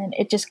 and then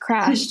it just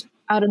crashed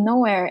out of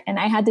nowhere, and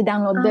I had to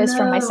download this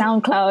from my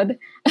SoundCloud,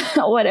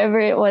 whatever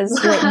it was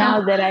right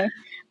now that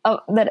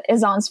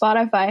is on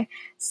Spotify.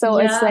 So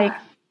it's like,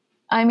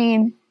 I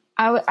mean,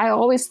 I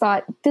always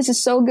thought, this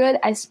is so good.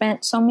 I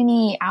spent so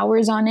many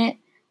hours on it,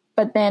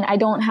 but then I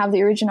don't have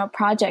the original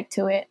project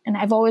to it. And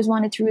I've always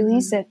wanted to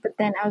release it, but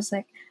then I was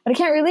like, but I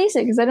can't release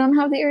it because I don't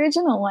have the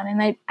original one.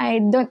 And I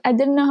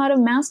didn't know how to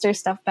master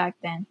stuff back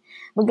then.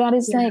 But God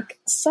is like,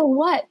 so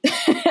what?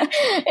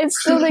 It's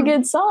still a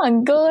good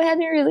song. Go ahead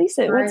and release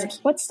it. Right.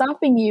 What's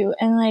stopping you?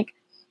 And like,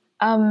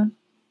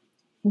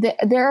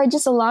 there are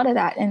just a lot of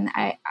that. And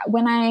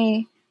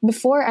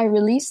before I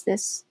released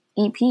this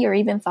EP or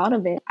even thought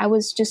of it, I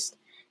was just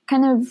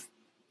kind of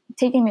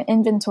taking an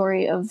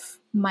inventory of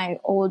my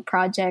old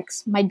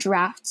projects, my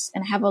drafts,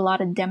 and I have a lot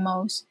of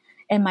demos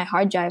in my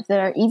hard drive that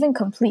are even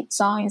complete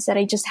songs that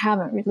I just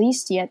haven't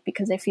released yet,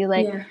 because I feel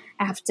like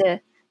I have to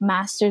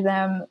master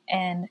them,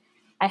 and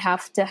I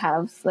have to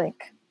have,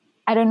 like,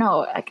 I don't know,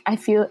 like I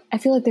feel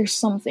like there's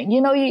something,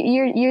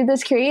 you're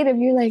this creative,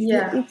 you're like,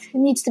 it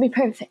needs to be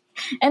perfect,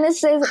 and it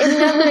says it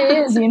never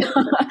is,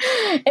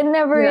 it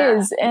never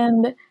is.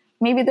 And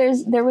maybe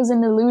there was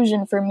an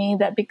illusion for me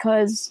that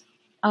because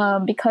I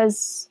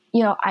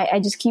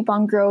just keep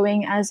on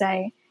growing as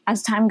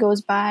time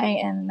goes by,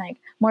 and like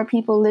more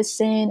people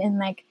listen, and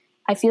like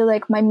I feel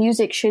like my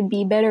music should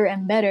be better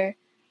and better,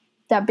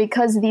 that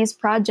because these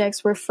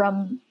projects were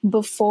from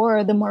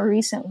before the more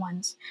recent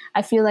ones,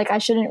 I feel like I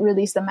shouldn't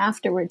release them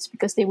afterwards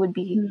because they would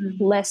be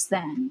less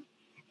than.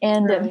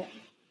 And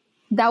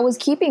that was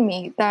keeping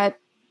me, that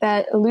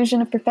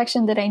illusion of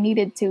perfection that I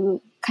needed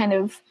to kind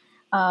of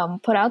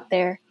put out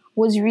there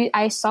was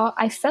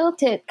I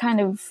felt it kind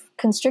of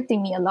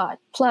constricting me a lot.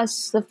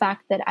 Plus the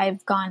fact that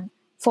I've gone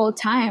full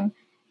time,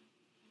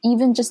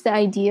 even just the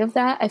idea of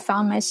that, I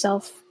found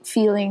myself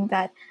feeling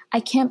that I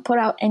can't put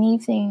out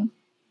anything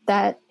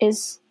that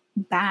is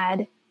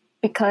bad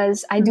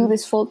because I do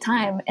this full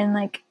time, and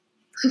like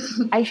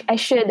it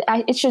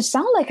should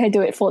sound like I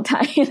do it full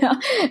time.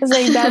 It's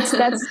like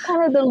that's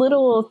kind of the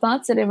little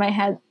thoughts that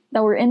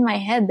were in my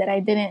head that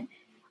I didn't.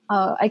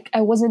 I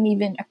wasn't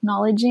even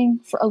acknowledging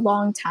for a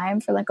long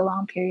time, for like a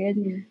long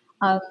period.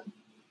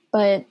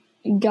 But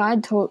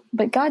God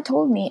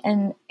told me,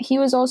 and He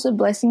was also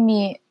blessing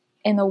me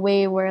in a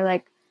way where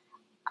like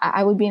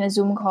I would be in a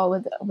Zoom call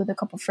with a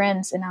couple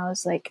friends, and I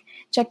was like,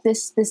 check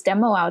this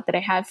demo out that I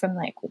had from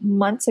like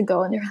months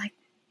ago, and they were like,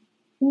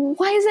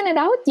 why isn't it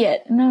out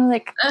yet? And I'm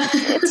like,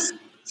 it's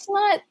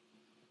not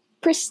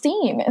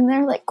pristine. And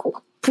they're like,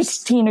 what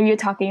pristine are you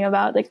talking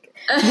about? Like,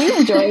 do you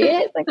enjoy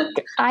it? Like,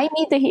 I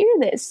need to hear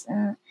this.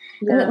 And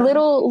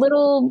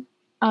little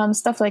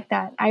stuff like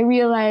that. I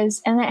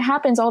realize, and it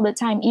happens all the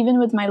time, even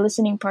with my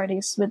listening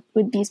parties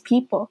with these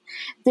people.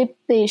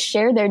 They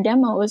share their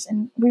demos,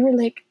 and we were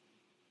like,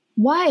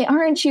 why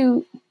aren't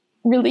you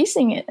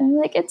releasing it? And I'm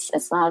like,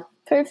 it's not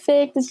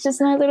perfect. It's just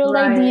my little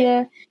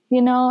idea,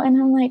 And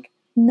I'm like,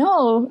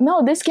 no,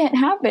 this can't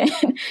happen.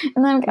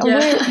 And I'm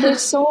like,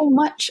 there's so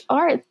much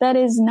art that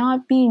is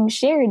not being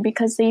shared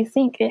because they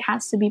think it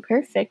has to be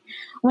perfect,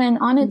 when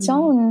on its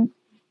own,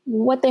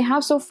 what they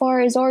have so far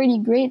is already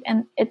great.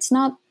 And it's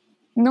not,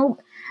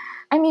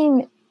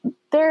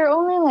 there are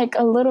only like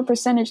a little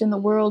percentage in the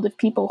world of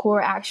people who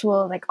are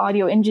actual like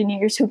audio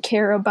engineers who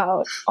care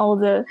about all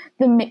the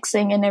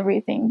mixing and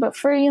everything. But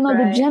for,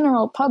 the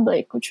general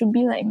public, which would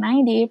be like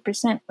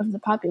 98% of the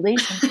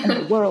population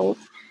in the world,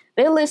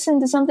 they listen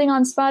to something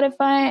on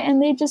Spotify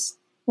and they just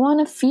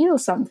want to feel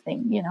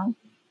something,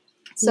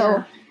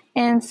 So,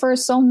 and for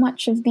so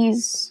much of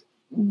these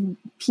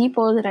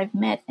people that I've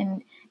met,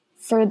 and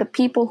for the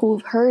people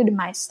who've heard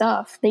my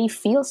stuff, they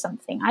feel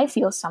something. I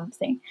feel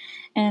something.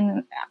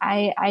 And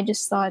I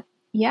just thought,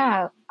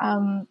 I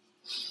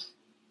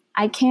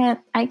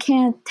I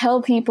can't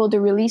tell people to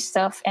release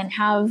stuff and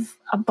have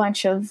a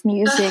bunch of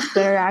music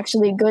that are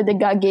actually good that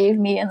God gave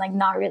me and like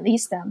not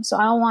release them. So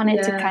I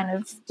wanted to kind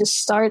of just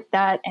start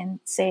that and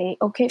say,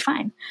 okay,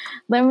 fine,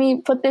 let me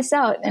put this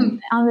out.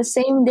 And on the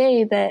same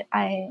day that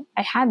I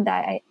had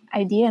that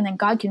idea, and then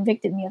God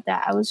convicted me of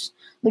that, I was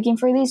looking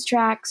for these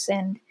tracks,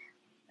 and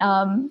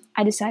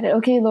I decided,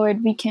 okay,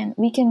 Lord, we can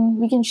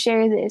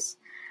share this.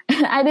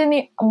 I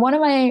didn't. One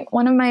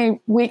of my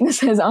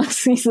weaknesses,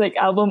 honestly, is like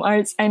album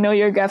arts. I know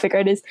you're a graphic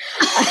artist.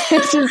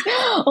 It's just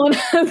one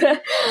of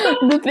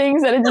the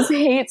things that I just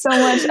hate so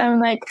much. I'm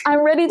like,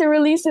 I'm ready to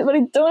release it, but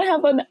I don't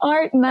have an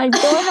art, and I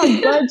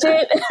don't have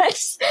budget. I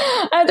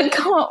had to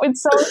come up with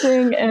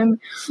something, and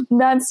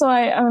that's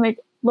why I'm like,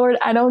 Lord,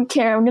 I don't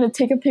care. I'm gonna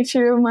take a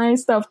picture of my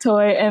stuffed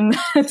toy, and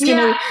it's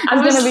gonna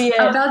be it.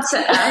 About to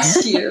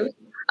ask you.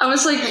 I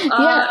was like,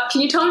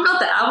 can you tell me about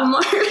the album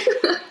art?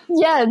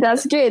 Yeah,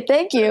 that's great.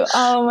 Thank you.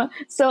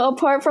 So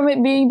apart from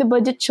it being the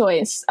budget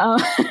choice, I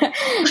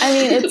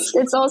mean,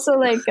 it's also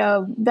like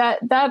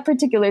that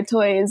particular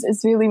toy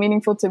is really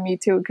meaningful to me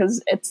too,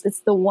 because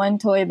it's the one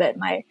toy that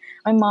my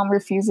mom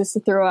refuses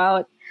to throw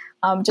out,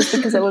 just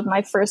because it was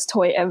my first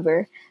toy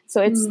ever.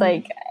 So it's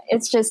like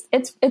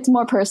it's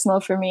more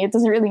personal for me. It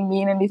doesn't really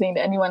mean anything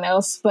to anyone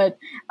else, but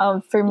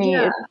for me,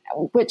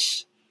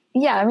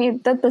 I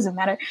mean, that doesn't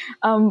matter.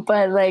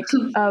 But like,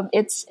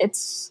 it's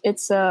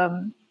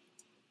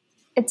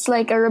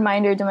like a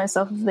reminder to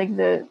myself of like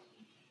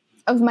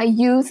of my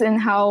youth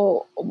and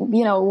how,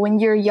 you know, when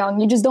you're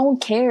young, you just don't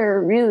care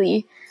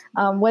really,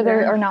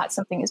 whether or not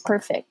something is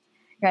perfect.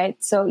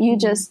 Right. So you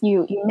just,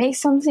 you make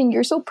something,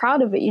 you're so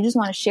proud of it. You just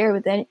want to share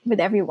with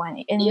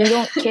everyone, and you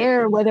don't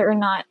care whether or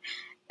not,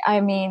 I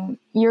mean,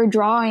 your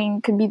drawing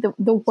could be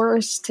the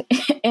worst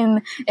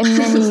in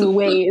many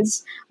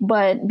ways,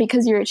 but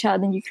because you're a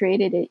child and you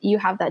created it, you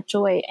have that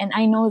joy. And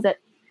I know that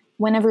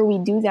whenever we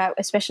do that,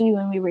 especially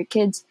when we were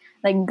kids,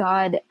 like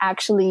God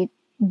actually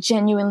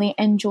genuinely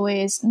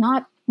enjoys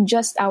not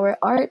just our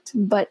art,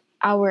 but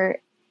our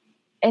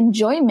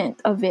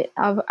enjoyment of it,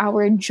 of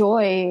our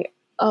joy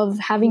of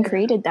having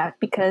created that,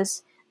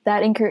 because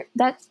I don't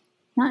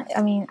know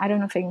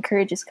if it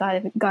encourages God,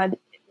 if God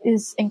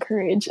is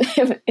encouraged,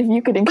 if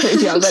you could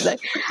encourage y'all, but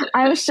like,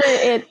 I'm sure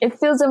it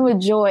fills him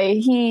with joy.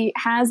 He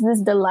has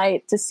this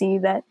delight to see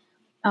that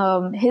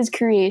his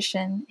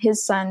creation,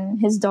 his son,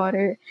 his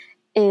daughter,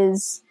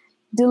 is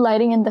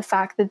delighting in the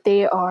fact that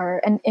they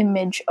are an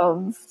image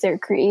of their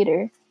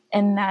creator,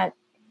 and that,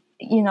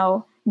 you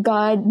know,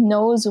 God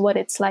knows what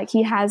it's like.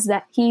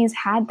 He's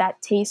had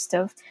that taste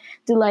of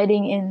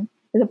delighting in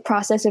the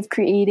process of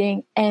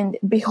creating and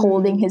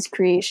beholding his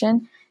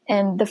creation,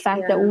 and the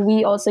fact that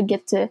we also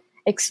get to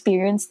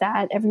experience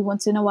that every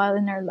once in a while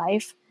in our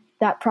life,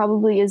 that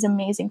probably is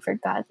amazing for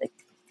God. Like,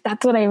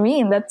 that's what I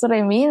mean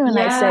when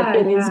I said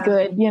it is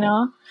good, you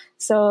know?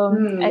 So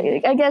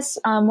I guess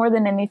more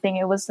than anything,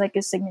 it was like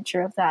a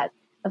signature of that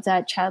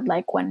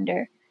childlike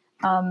wonder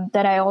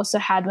that I also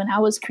had when I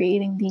was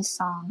creating these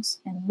songs.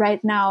 And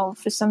right now,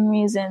 for some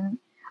reason,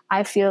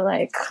 I feel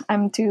like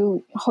I'm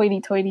too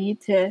hoity-toity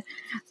to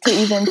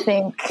even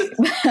think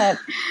that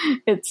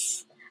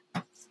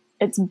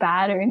it's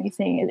bad or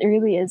anything. It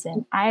really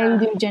isn't. I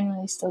do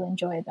genuinely still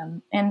enjoy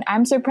them. And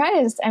I'm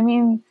surprised. I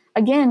mean,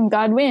 again,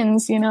 God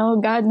wins, you know,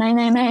 God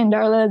 999,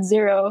 Darla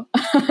 0.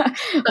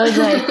 Was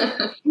like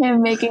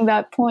him making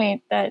that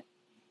point that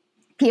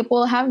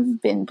people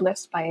have been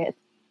blessed by it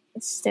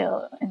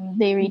still, and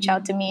they reach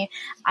out to me.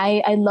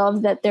 I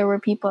love that there were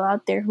people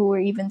out there who were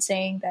even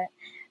saying that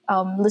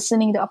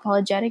listening to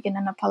Apologetic and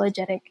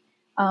Unapologetic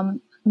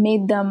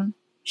made them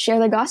share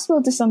the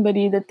gospel to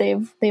somebody that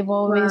they've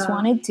always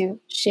wanted to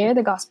share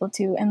the gospel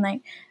to. And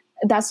like,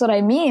 that's what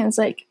I mean. It's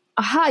like,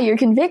 aha, you're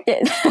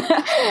convicted.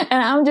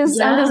 And I'm just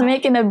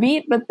making a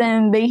beat, but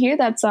then they hear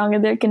that song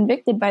and they're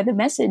convicted by the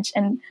message,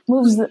 and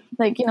moves,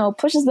 like, you know,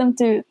 pushes them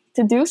to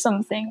do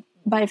something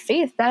by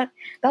faith.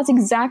 That's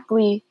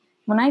exactly,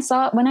 when I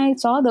saw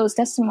those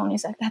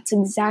testimonies, like, that's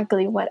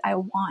exactly what I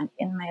want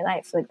in my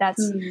life. Like,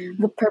 that's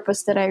the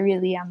purpose that I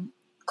really am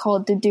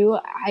called to do.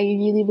 I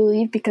really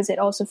believe, because it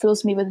also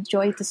fills me with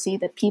joy to see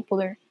that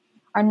people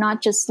are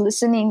not just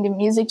listening to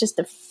music just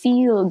to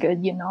feel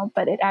good, you know,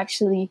 but it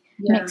actually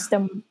makes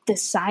them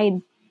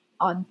decide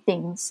on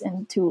things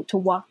and to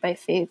walk by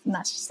faith. And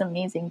that's just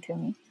amazing to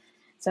me.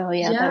 So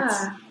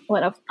that's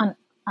what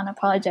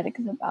Unapologetic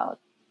is about.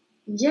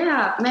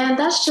 Yeah, man,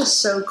 that's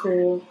just so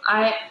cool.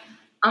 I'm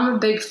a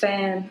big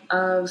fan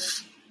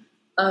of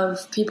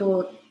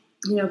people,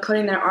 you know,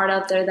 putting their art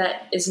out there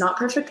that is not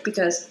perfect,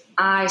 because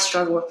I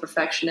struggle with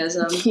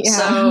perfectionism. Yeah.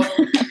 So,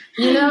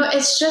 you know,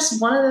 it's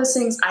just one of those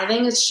things. I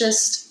think it's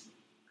just,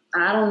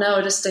 I don't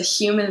know, just a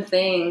human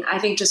thing. I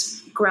think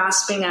just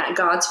grasping at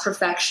God's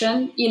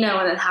perfection, you know,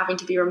 and then having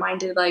to be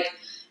reminded, like,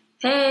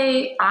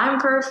 hey, I'm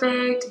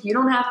perfect. You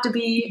don't have to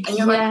be. And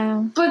you're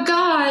like, but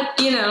God,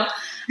 you know.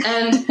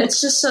 And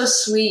it's just so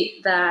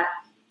sweet that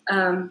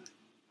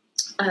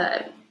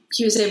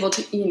he was able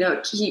to, you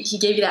know, he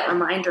gave you that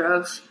reminder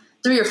of,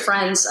 through your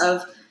friends,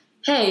 of,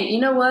 hey, you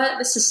know what?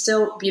 This is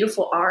still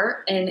beautiful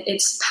art and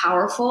it's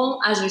powerful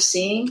as you're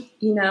seeing,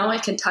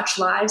 it can touch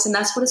lives, and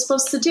that's what it's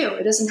supposed to do.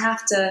 It doesn't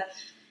have to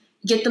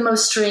get the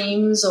most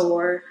streams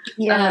or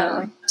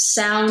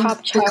sound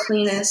the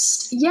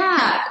cleanest.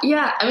 Yeah.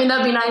 I mean,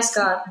 that'd be nice,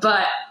 God,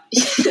 but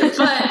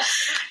but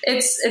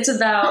it's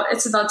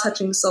about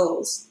touching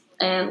souls,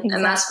 and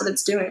that's what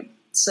it's doing.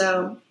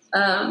 So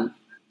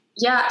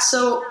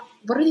so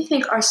what do you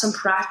think are some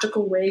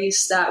practical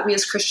ways that we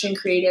as Christian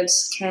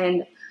creatives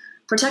can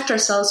protect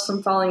ourselves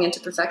from falling into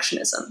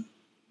perfectionism?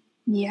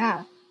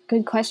 Yeah,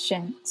 good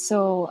question.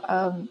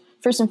 So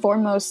first and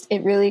foremost,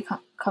 it really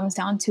comes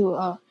down to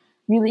a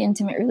really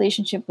intimate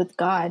relationship with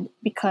God,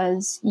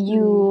 because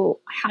you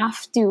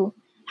have to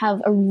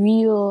have a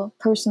real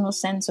personal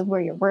sense of where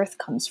your worth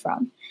comes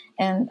from.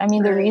 And I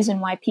mean, the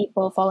reason why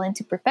people fall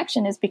into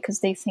perfection is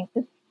because they think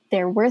that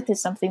their worth is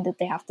something that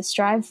they have to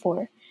strive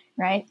for,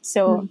 right?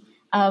 So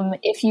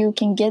if you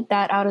can get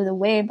that out of the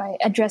way by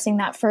addressing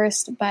that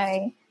first,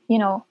 by,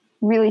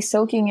 really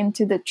soaking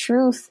into the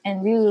truth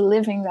and really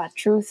living that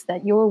truth,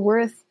 that your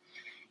worth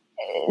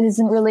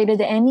isn't related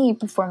to any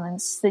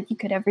performance that you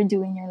could ever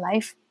do in your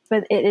life,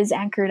 but it is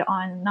anchored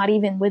on not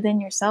even within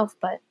yourself,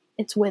 but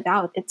it's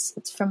without.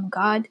 It's from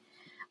God.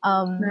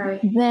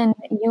 Then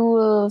you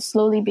will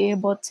slowly be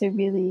able to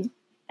really,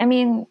 I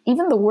mean,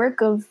 even the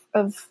work of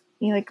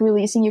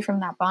releasing you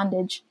from that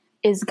bondage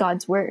is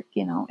God's work.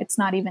 It's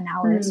not even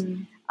ours.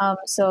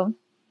 So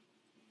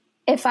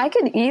if I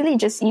could really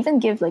just even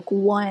give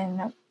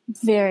one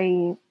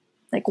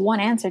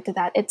answer to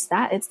that, it's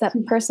that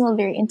personal,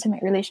 very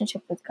intimate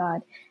relationship with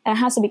God. And it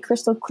has to be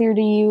crystal clear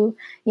to you.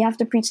 You have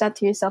to preach that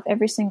to yourself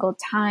every single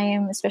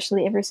time,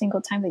 especially every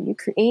single time that you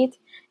create,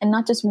 and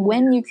not just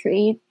when you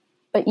create,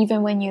 but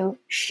even when you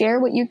share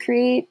what you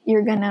create,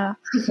 you're gonna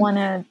want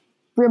to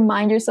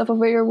remind yourself of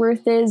where your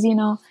worth is, and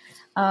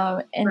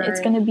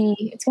it's gonna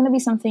be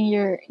something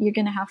you're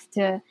gonna have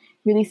to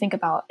really think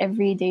about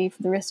every day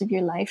for the rest of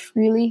your life,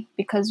 really,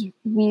 because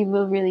we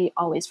will really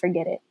always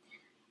forget it.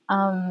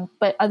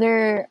 But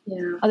other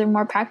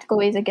more practical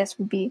ways, I guess,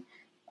 would be,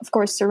 of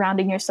course,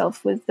 surrounding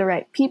yourself with the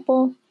right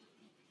people,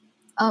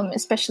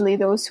 especially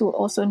those who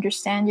also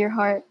understand your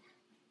heart.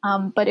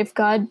 But if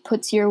God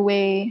puts your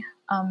way,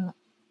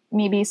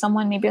 maybe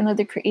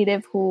another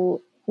creative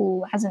who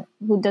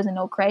doesn't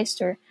know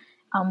Christ, or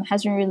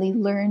hasn't really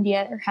learned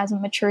yet, or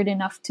hasn't matured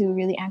enough to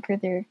really anchor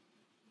their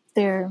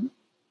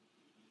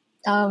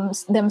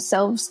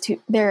themselves to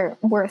their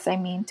worth,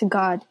 to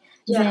God,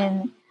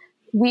 then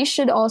we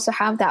should also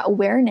have that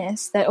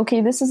awareness that,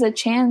 okay, this is a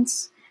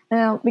chance.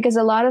 Because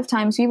a lot of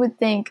times we would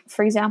think,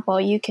 for example,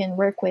 you can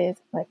work with,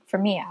 for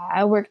me,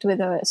 I worked with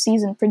a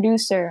seasoned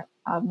producer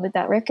with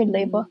that record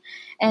label,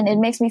 and it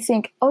makes me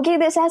think, okay,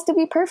 this has to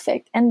be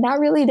perfect. And that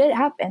really did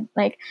happen.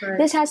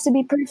 This has to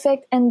be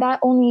perfect. And that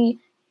only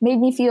made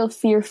me feel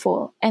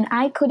fearful. And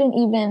I couldn't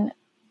even,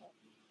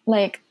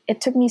 it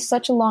took me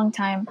such a long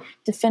time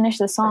to finish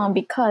the song,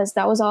 because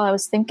that was all I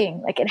was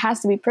thinking. It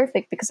has to be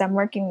perfect because I'm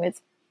working with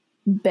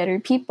better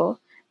people.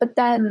 But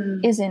that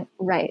isn't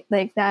right.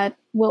 That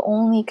will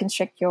only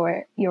constrict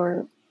your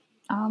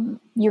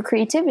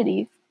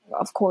creativity,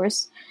 of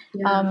course.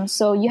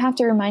 So you have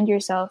to remind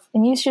yourself,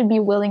 and you should be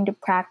willing to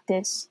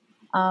practice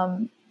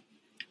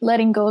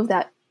letting go of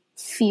that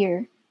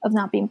fear of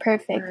not being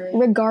perfect,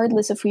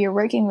 regardless of who you're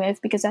working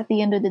with, because at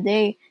the end of the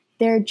day,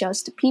 they're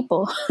just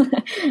people.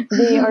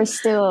 They are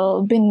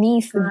still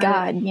beneath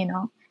God,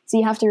 So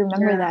you have to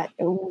remember that,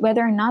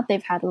 whether or not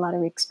they've had a lot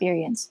of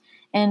experience.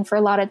 And for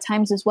a lot of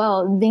times as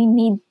well, they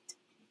need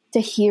to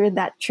hear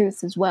that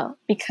truth as well.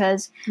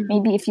 Because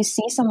maybe if you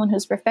see someone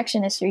who's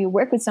perfectionist, or you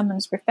work with someone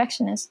who's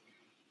perfectionist,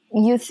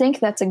 you think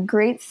that's a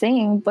great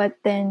thing, but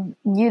then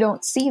you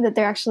don't see that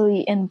they're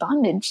actually in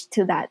bondage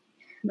to that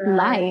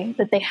lie,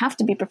 that they have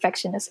to be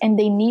perfectionists, and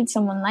they need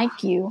someone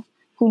like you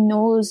who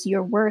knows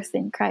your worth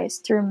in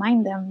Christ to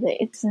remind them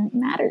that it doesn't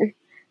matter.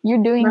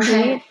 You're doing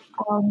great,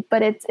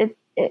 but it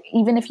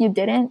even if you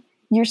didn't,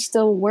 you're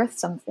still worth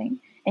something,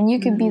 and you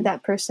could be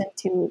that person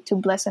to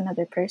bless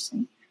another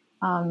person.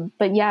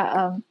 But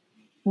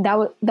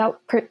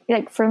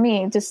for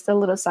me, just a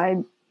little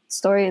side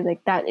story,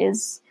 that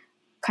is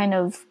kind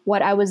of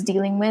what I was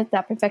dealing with,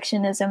 that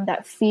perfectionism,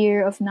 that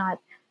fear of not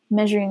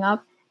measuring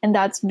up. And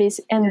that's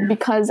basic. And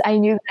because I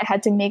knew that I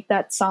had to make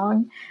that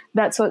song,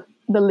 that's what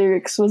the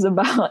lyrics was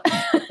about.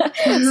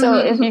 So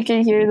if you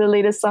can hear the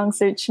latest song,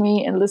 Search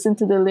Me, and listen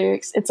to the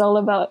lyrics, it's all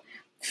about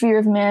fear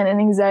of man and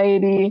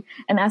anxiety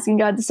and asking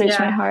God to search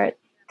my heart.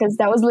 Because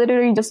that was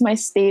literally just my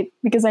state,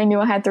 because I knew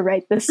I had to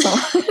write this song.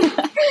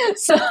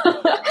 So,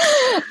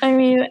 and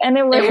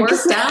it worked. It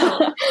worked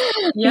out.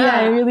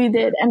 Yeah, it really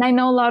did. And I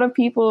know a lot of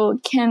people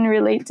can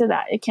relate to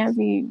that. It can't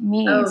be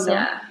me.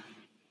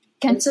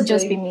 Can't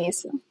just be me.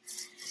 So,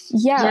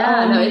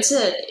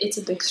 it's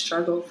a big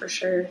struggle for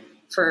sure.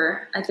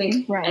 For, I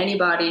think,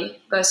 anybody,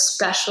 but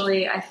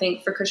especially, I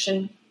think, for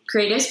Christian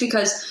creatives,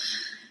 because,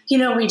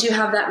 we do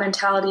have that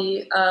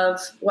mentality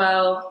of,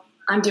 well,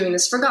 I'm doing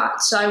this for God,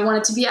 so I want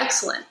it to be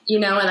excellent,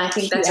 and I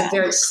think that's a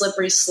very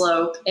slippery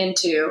slope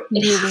into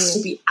it has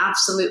to be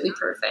absolutely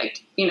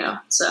perfect,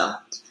 so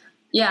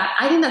yeah,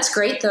 I think that's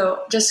great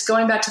though. Just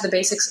going back to the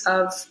basics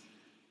of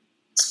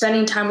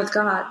spending time with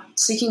God,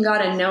 seeking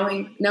God and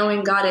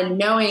knowing God and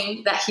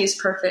knowing that he is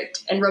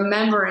perfect and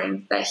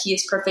remembering that he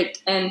is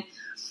perfect. And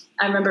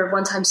I remember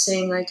one time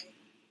seeing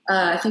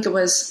I think it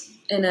was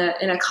in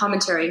a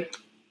commentary,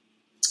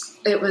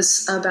 it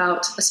was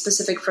about a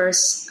specific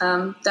verse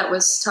that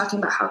was talking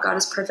about how God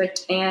is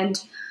perfect.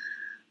 And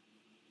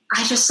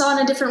I just saw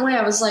in a different way.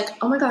 I was like,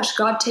 oh my gosh,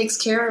 God takes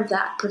care of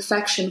that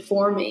perfection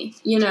for me.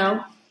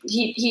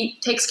 He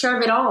takes care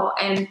of it all.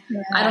 And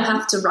I don't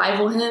have to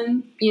rival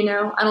him.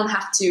 I don't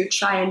have to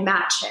try and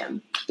match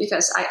him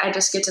because I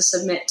just get to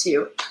submit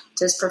to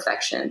his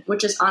perfection,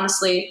 which is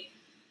honestly,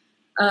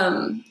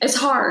 it's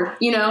hard,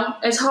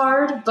 it's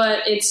hard, but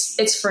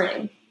it's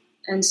freeing.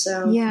 And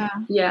so,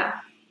 yeah.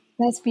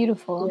 That's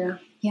beautiful. Yeah.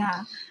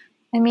 Yeah.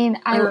 I mean,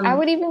 I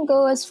would even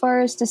go as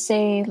far as to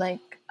say,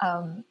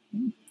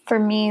 for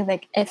me,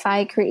 if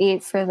I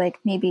create for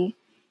maybe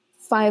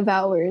 5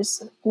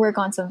 hours, work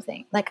on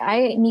something,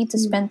 I need to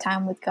spend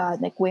time with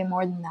God, way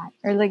more than that,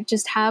 or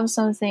just have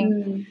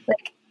something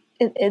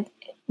I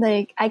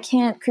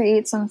can't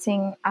create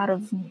something out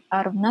of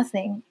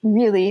nothing,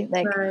 really.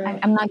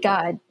 I'm not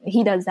God.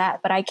 He does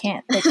that, but I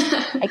can't.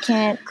 I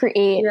can't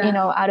create,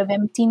 out of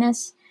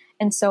emptiness.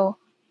 And so,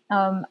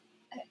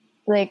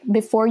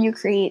 before you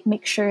create,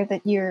 make sure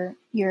that you're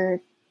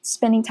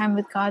spending time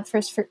with God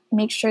first.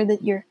 Make sure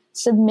that you're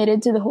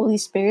submitted to the Holy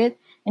Spirit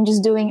and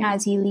just doing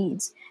as he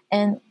leads.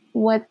 And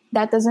what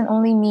that doesn't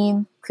only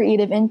mean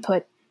creative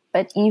input,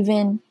 but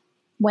even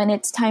when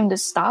it's time to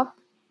stop,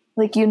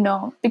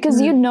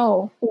 because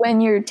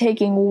when you're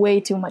taking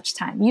way too much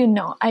time, me,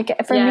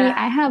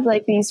 I have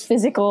these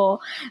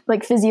physiological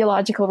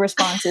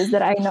responses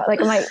that I know,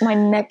 my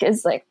neck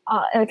is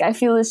I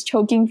feel this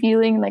choking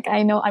feeling,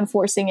 I know I'm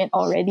forcing it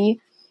already.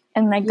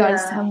 And God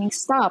is telling me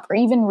stop, or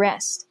even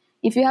rest.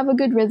 If you have a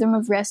good rhythm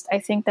of rest, I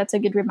think that's a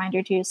good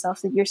reminder to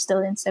yourself that you're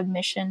still in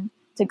submission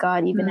to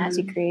God, even as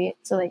you create.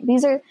 So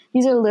these are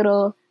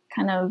little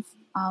kind of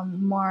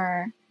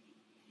more,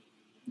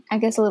 I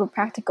guess, a little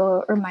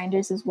practical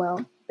reminders as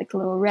well,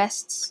 little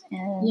rests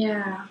and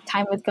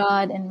time with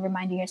God, and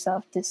reminding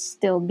yourself to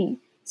still be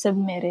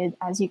submitted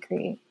as you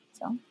create.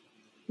 So,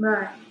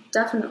 right,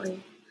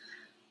 definitely.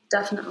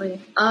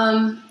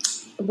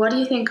 What do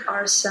you think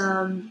are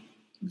some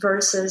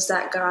verses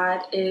that God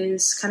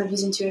is kind of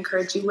using to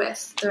encourage you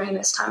with during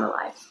this time of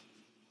life?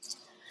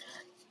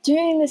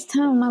 During this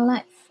time of my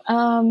life,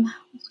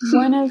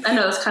 one of I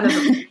know it's kind of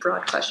a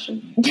broad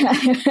question.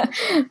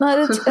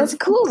 No, that's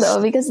cool though,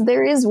 because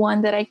there is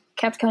one that I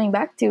kept coming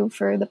back to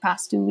for the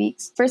past 2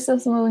 weeks. 1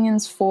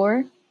 Thessalonians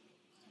 4,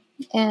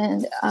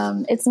 and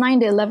it's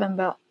 9-11,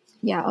 but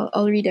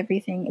I'll read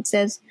everything. It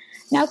says,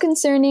 "Now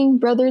concerning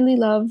brotherly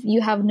love,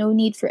 you have no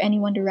need for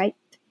anyone to write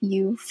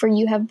you, for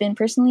you have been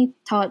personally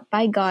taught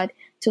by God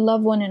to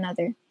love one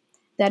another.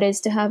 That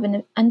is, to have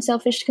an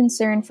unselfish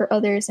concern for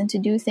others and to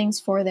do things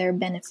for their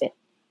benefit.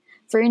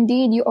 For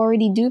indeed, you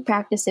already do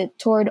practice it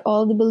toward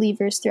all the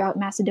believers throughout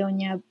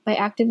Macedonia by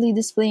actively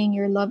displaying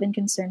your love and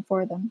concern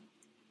for them.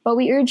 But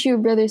we urge you,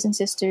 brothers and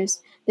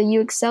sisters, that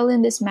you excel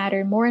in this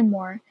matter more and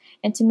more,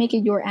 and to make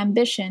it your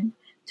ambition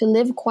to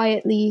live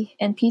quietly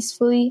and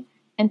peacefully,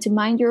 and to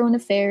mind your own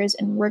affairs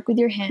and work with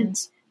your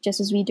hands, just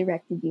as we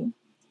directed you."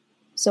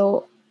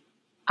 So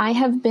I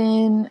have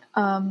been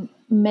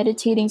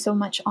meditating so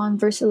much on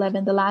verse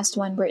 11, the last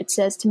one, where it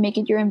says to make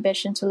it your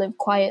ambition to live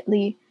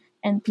quietly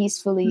and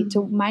peacefully,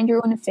 to mind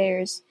your own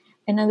affairs.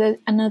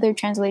 Another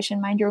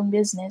translation, mind your own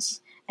business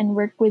and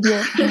work with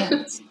your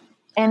hands.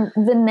 And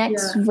the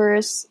next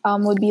verse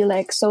would be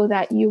so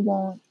that you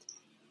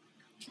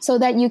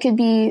could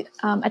be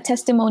a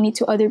testimony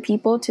to other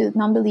people, to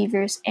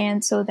non-believers,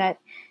 and so that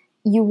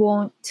you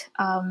won't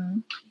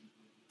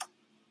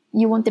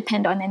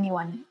depend on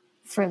anyone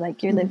for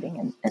your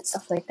living and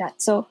stuff like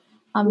that. So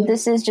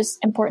this is just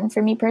important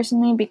for me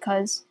personally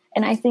because,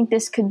 and I think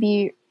this could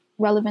be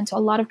relevant to a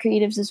lot of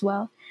creatives as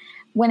well.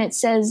 When it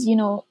says,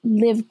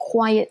 live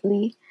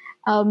quietly,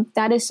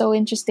 that is so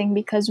interesting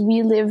because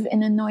we live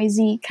in a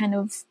noisy kind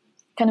of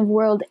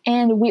world,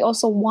 and we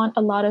also want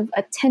a lot of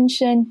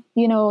attention,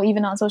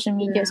 even on social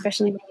media,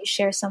 especially when you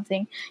share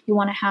something, you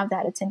want to have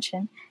that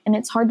attention. And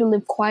it's hard to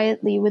live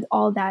quietly with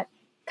all that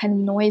kind of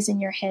noise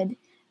in your head,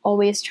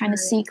 always trying to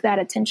seek that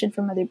attention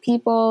from other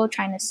people,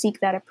 trying to seek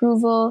that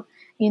approval,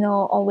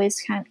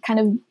 always kind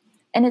of,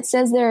 and it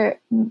says there,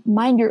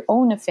 mind your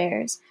own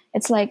affairs.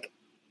 It's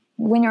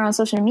when you're on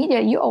social media,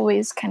 you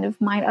always kind of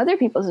mind other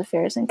people's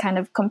affairs and kind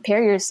of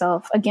compare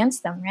yourself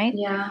against them, right?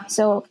 Yeah.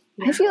 So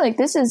I feel like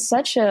this is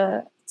such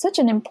an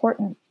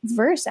important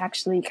verse,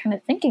 actually, kind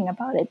of thinking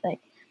about it.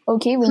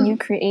 Okay, when you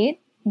create,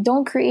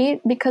 don't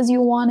create because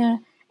you want to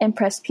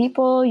impress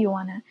people, you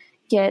want to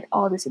get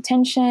all this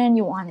attention,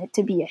 you want it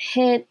to be a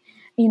hit,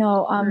 you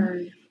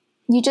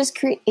just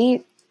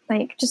create,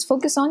 just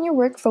focus on your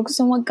work, focus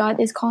on what God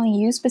is calling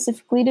you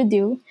specifically to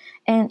do.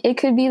 And it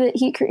could be that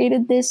he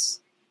created this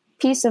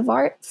piece of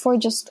art for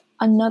just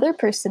another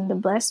person to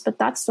bless, but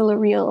that's still a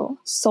real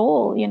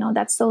soul,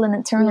 that's still an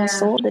eternal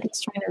soul that he's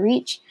trying to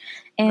reach.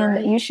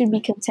 And you should be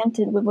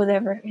contented with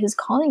whatever his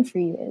calling for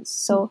you is.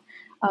 So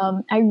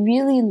I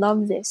really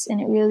love this,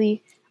 and it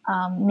really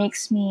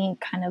makes me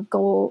kind of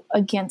go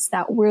against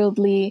that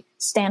worldly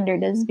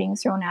standard that's being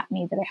thrown at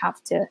me, that I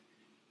have to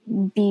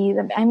be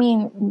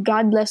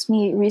God blessed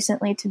me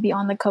recently to be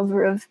on the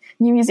cover of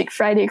New Music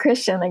Friday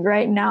Christian. Like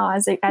right now,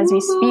 as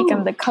we speak,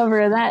 I'm the cover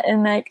of that,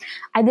 and like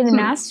I didn't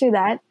ask for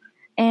that.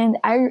 And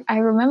I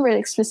remember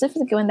like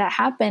specifically when that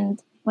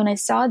happened, when I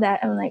saw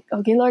that, I'm like,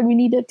 okay, Lord, we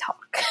need to talk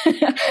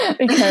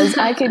because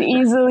I could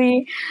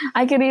easily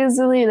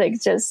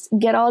like just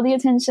get all the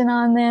attention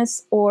on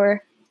this,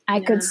 or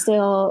I could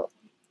still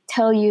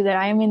tell you that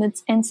I am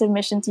in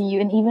submission to you.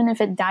 And even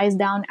if it dies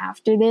down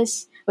after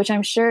this, which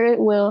I'm sure it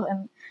will,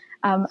 and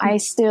I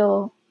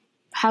still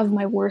have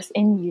my worth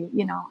in you,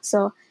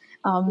 So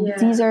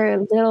these are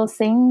little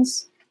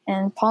things,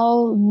 and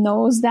Paul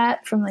knows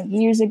that from like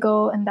years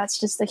ago, and that's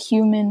just a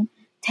human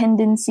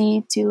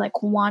tendency to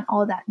like want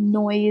all that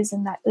noise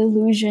and that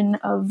illusion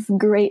of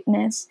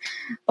greatness,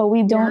 but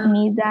we don't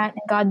need that,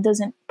 and God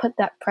doesn't put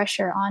that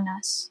pressure on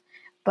us,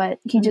 but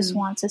he just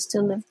wants us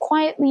to live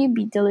quietly,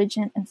 be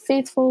diligent and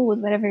faithful with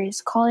whatever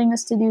he's calling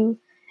us to do.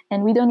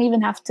 And we don't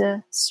even have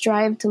to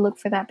strive to look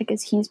for that,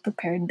 because he's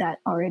prepared that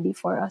already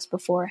for us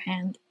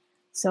beforehand.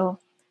 So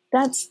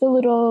that's the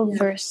little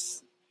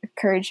verse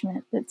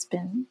encouragement that's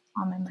been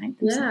on my mind.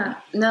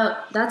 No,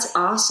 that's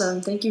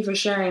awesome. Thank you for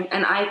sharing.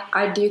 And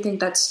I do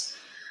think it's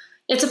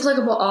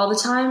applicable all the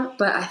time,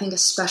 but I think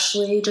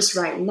especially just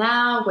right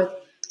now with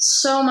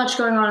so much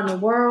going on in the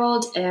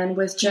world, and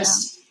with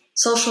just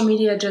social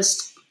media,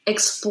 just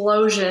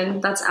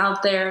explosion that's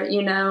out there,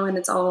 and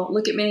it's all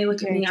look at me.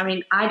 I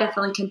mean, I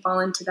definitely can fall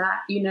into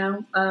that,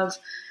 of,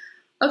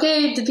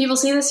 okay, did people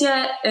see this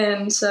yet?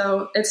 And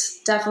so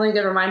it's definitely a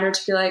good reminder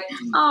to be like,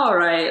 all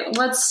right,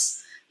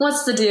 what's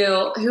the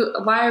deal?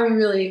 Why are we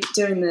really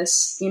doing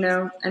this?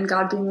 And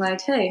God being like,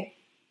 hey,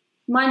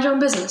 mind your own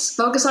business,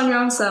 focus on your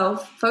own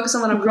self, focus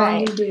on what I'm calling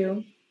you to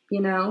do,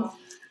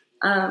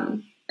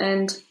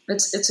 and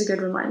it's a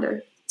good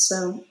remander.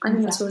 So I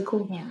think that's really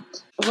cool. Yeah.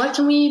 What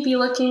can we be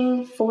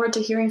looking forward to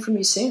hearing from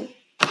you soon?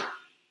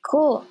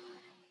 Cool.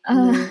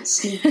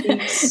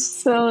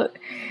 So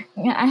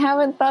I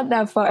haven't thought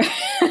that far.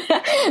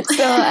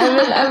 So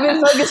I've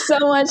been focused so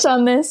much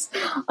on this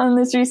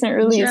recent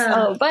release.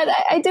 But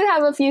I do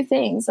have a few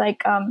things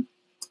like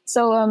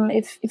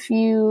if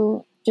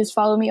you just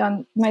follow me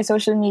on my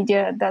social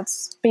media,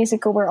 that's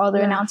basically where all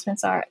the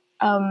announcements are.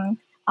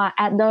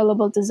 At Darla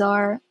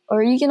Baltazar,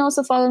 or you can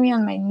also follow me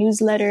on my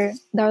newsletter,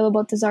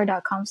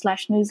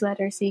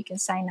 darlabaltazar.com/newsletter, so you can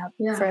sign up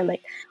for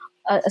like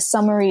a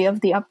summary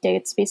of the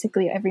updates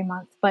basically every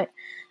month. But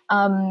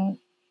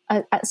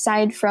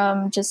aside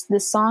from just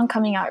this song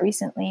coming out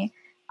recently,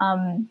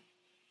 on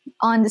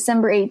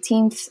December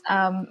 18th,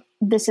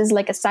 this is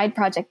like a side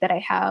project that I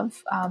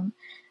have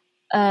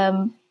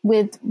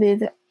with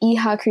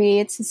Iha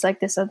Creates. It's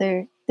like this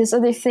other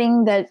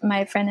thing that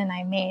my friend and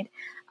I made.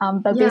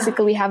 But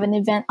basically we have an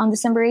event on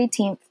December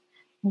 18th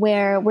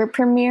where we're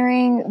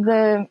premiering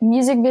the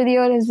music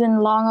video. It has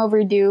been long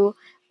overdue,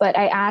 but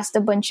I asked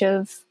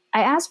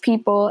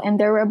people, and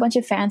there were a bunch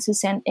of fans who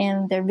sent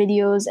in their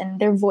videos and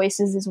their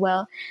voices as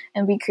well.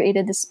 And we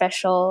created this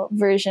special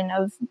version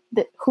of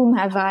Whom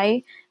Have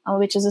I,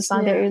 which is a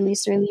song that I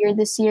released earlier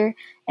this year.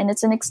 And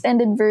it's an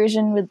extended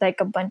version with like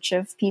a bunch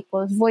of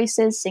people's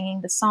voices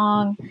singing the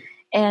song.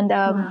 And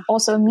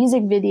also a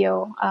music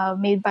video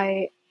made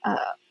by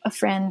a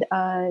friend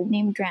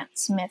named Grant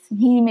Smith.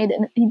 He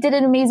did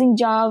an amazing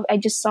job. I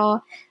just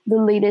saw the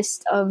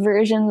latest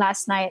version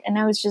last night, and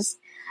I was just,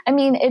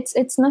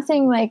 it's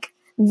nothing like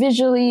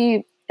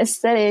visually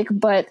aesthetic,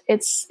 but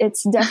it's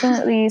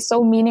definitely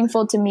so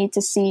meaningful to me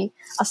to see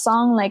a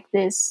song like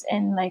this,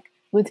 and like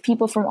with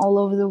people from all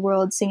over the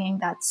world singing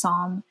that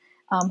song.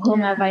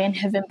 Whom have I in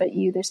heaven but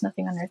you? There's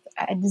nothing on earth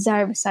I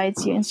desire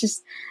besides you. And it's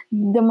just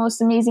the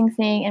most amazing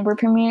thing. And we're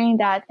premiering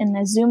that in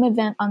a Zoom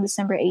event on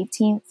December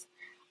 18th.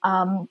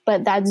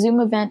 But that Zoom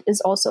event is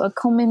also a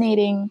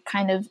culminating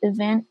kind of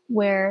event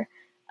where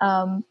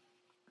I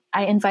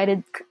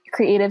invited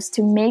creatives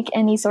to make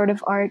any sort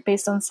of art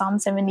based on Psalm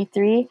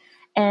 73.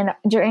 And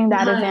during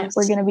that event,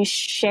 we're going to be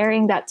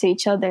sharing that to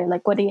each other.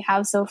 Like, what do you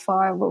have so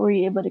far? What were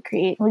you able to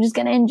create? We're just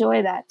going to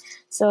enjoy that.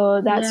 So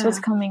that's what's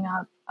coming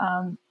up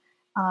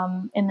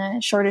in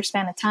a shorter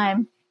span of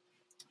time.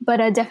 But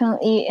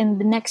definitely in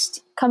the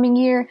next coming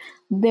year,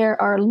 there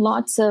are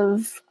lots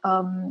of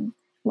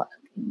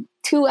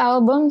 2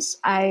 albums,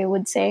 I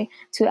would say,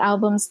 2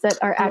 albums that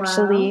are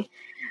actually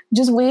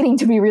just waiting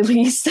to be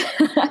released.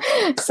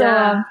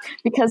 So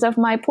because of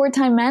my poor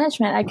time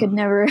management, I could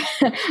never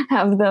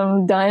have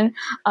them done.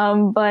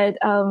 But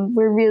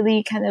we're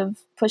really kind of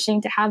pushing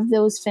to have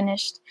those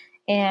finished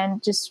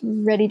and just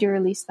ready to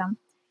release them.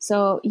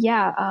 So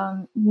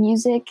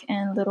music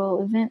and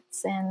little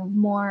events and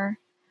more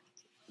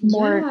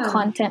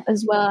content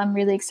as well. I'm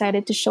really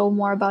excited to show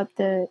more about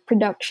the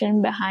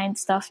production behind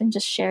stuff and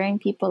just sharing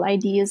people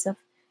ideas of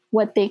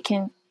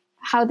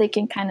how they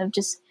can kind of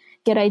just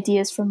get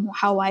ideas from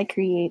how I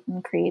create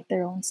and create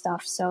their own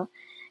stuff. So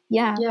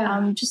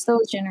just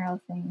those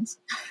general things.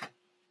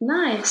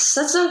 Nice.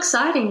 That's so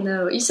exciting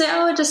though. You say,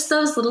 oh, just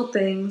those little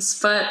things,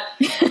 but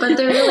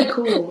they're really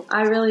cool.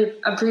 I really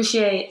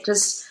appreciate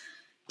just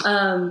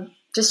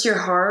your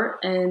heart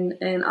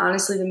and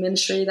honestly the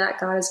ministry that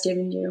God has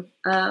given you.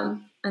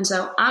 And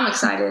so I'm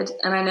excited,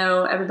 and I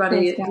know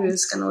everybody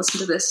who's going to listen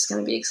to this is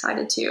going to be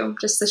excited too,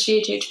 just the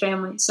SheHH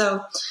family.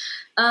 So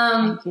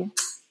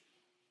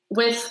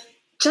with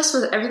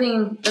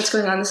everything that's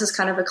going on, this is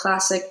kind of a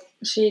classic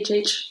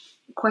SheHH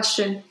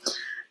question.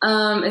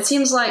 It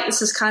seems like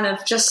this is kind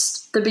of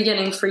just the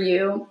beginning for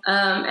you,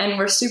 and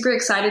we're super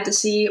excited to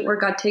see where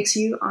God takes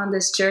you on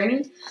this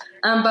journey.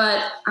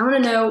 But I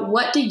want to know,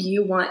 what do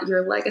you want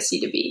your legacy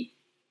to be?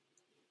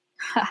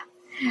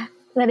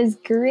 That is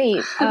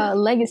great.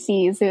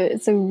 Legacy is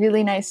a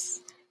really nice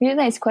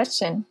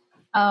question.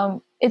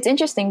 It's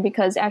interesting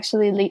because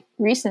actually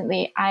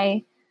recently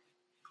I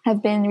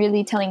have been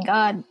really telling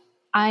God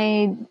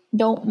I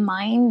don't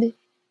mind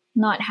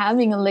not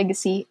having a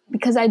legacy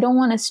because I don't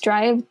want to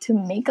strive to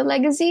make a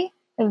legacy,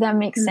 if that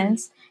makes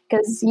sense.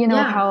 Because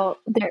how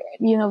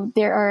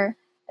there are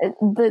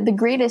the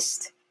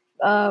greatest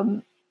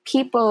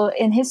people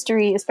in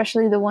history,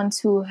 especially the ones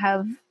who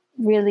have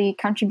really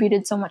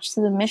contributed so much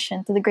to the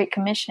mission, to the Great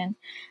Commission.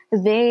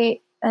 They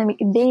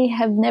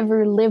have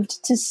never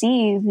lived to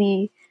see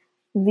the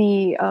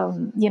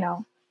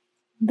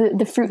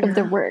fruit of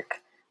their work.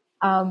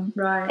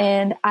 Right.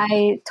 And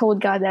I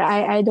told God that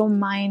I don't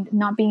mind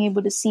not being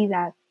able to see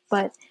that,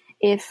 but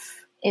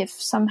if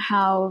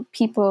somehow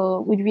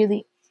people would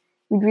really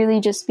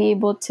just be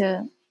able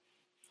to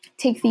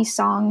take these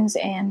songs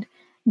and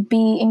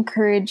be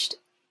encouraged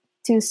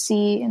to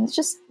see, and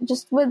just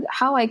with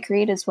how I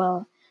create as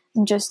well,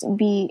 and just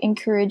be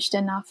encouraged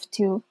enough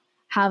to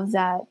have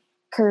that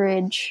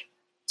courage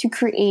to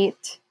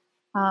create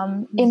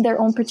in their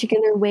own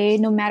particular way,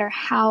 no matter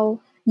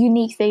how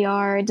unique they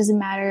are. It doesn't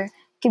matter.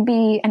 It could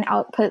be an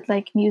output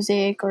like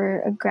music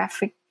or a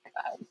graphic,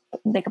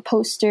 like a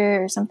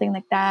poster or something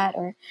like that,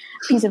 or a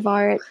piece of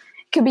art.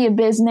 It could be a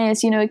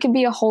business, it could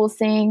be a whole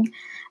thing.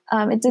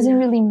 It doesn't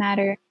really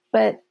matter.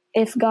 But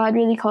if God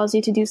really calls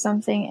you to do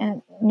something,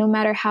 and no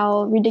matter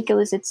how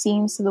ridiculous it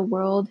seems to the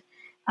world,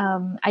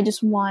 I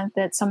just want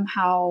that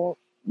somehow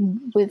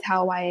with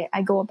how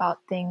I go about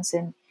things,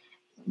 and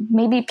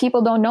maybe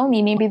people don't know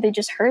me. Maybe they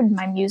just heard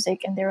my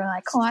music and they were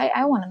like, oh,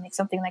 I want to make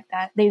something like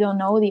that. They don't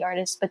know the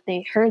artist, but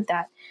they heard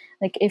that.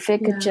 Like if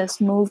it could just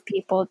move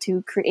people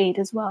to create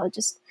as well,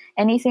 just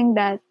anything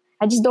that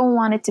I just don't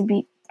want it to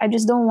be. I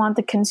just don't want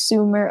the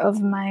consumer of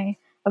my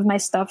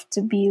stuff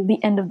to be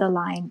the end of the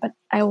line, but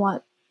I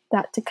want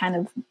that to kind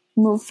of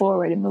move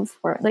forward,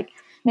 like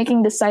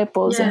making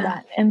disciples in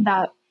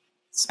that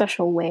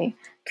special way,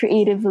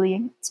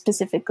 creatively,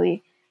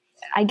 specifically.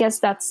 I guess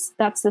that's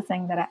the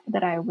thing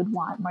that I would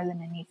want more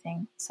than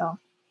anything. So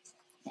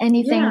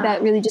anything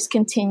that really just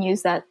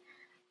continues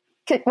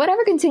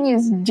whatever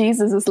continues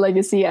Jesus's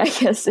legacy, I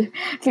guess,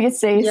 if you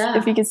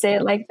could say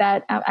it like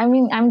that. I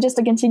mean, I'm just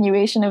a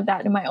continuation of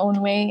that in my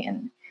own way,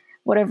 and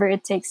whatever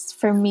it takes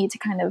for me to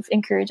kind of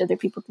encourage other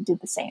people to do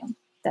the same.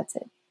 That's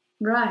it.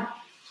 Right.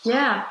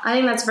 Yeah, I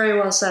think that's very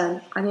well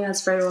said.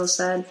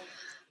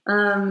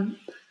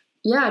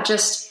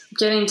 Just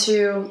getting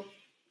to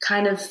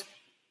kind of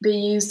be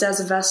used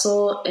as a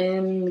vessel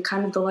in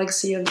kind of the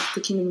legacy of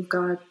the kingdom of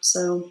God.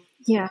 So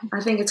yeah,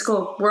 I think it's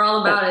cool. We're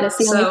all about it. That's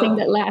the only thing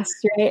that lasts,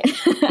 right?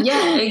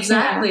 Yeah,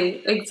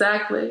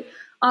 exactly.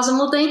 Awesome.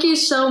 Well, thank you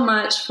so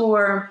much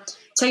for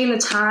taking the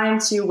time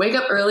to wake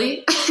up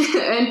early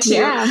and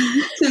to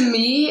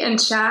meet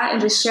and chat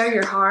and just share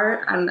your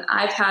heart. And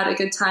I've had a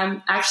good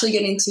time actually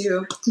getting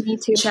to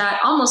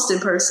chat almost in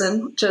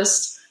person,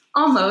 just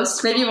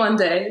almost, maybe one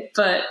day.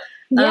 But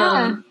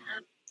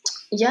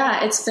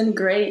it's been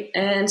great.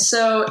 And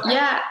so,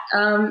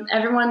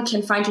 everyone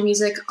can find your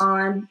music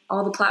on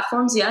all the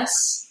platforms.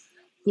 Yes.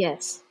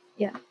 Yes.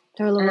 Yeah.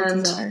 Darla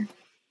Baltazar.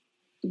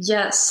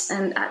 Yes.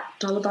 And at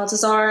Darla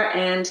Baltazar,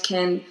 and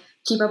can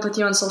keep up with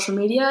you on social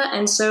media.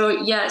 And so,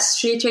 yes,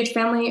 SheHH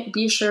family,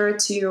 be sure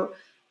to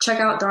check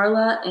out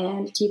Darla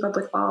and keep up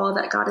with all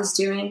that God is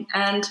doing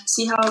and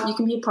see how you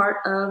can be a part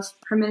of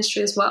her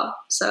ministry as well.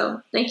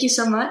 So thank you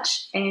so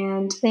much.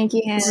 And thank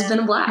you, Hannah. This has been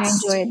a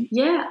blast. I enjoyed.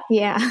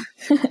 Yeah.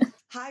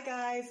 Hi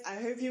guys, I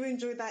hope you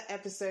enjoyed that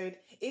episode.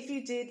 If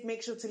you did,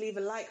 make sure to leave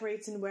a like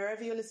rating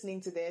wherever you're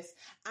listening to this,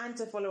 and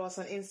to follow us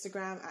on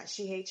Instagram at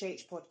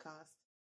SheHH Podcast.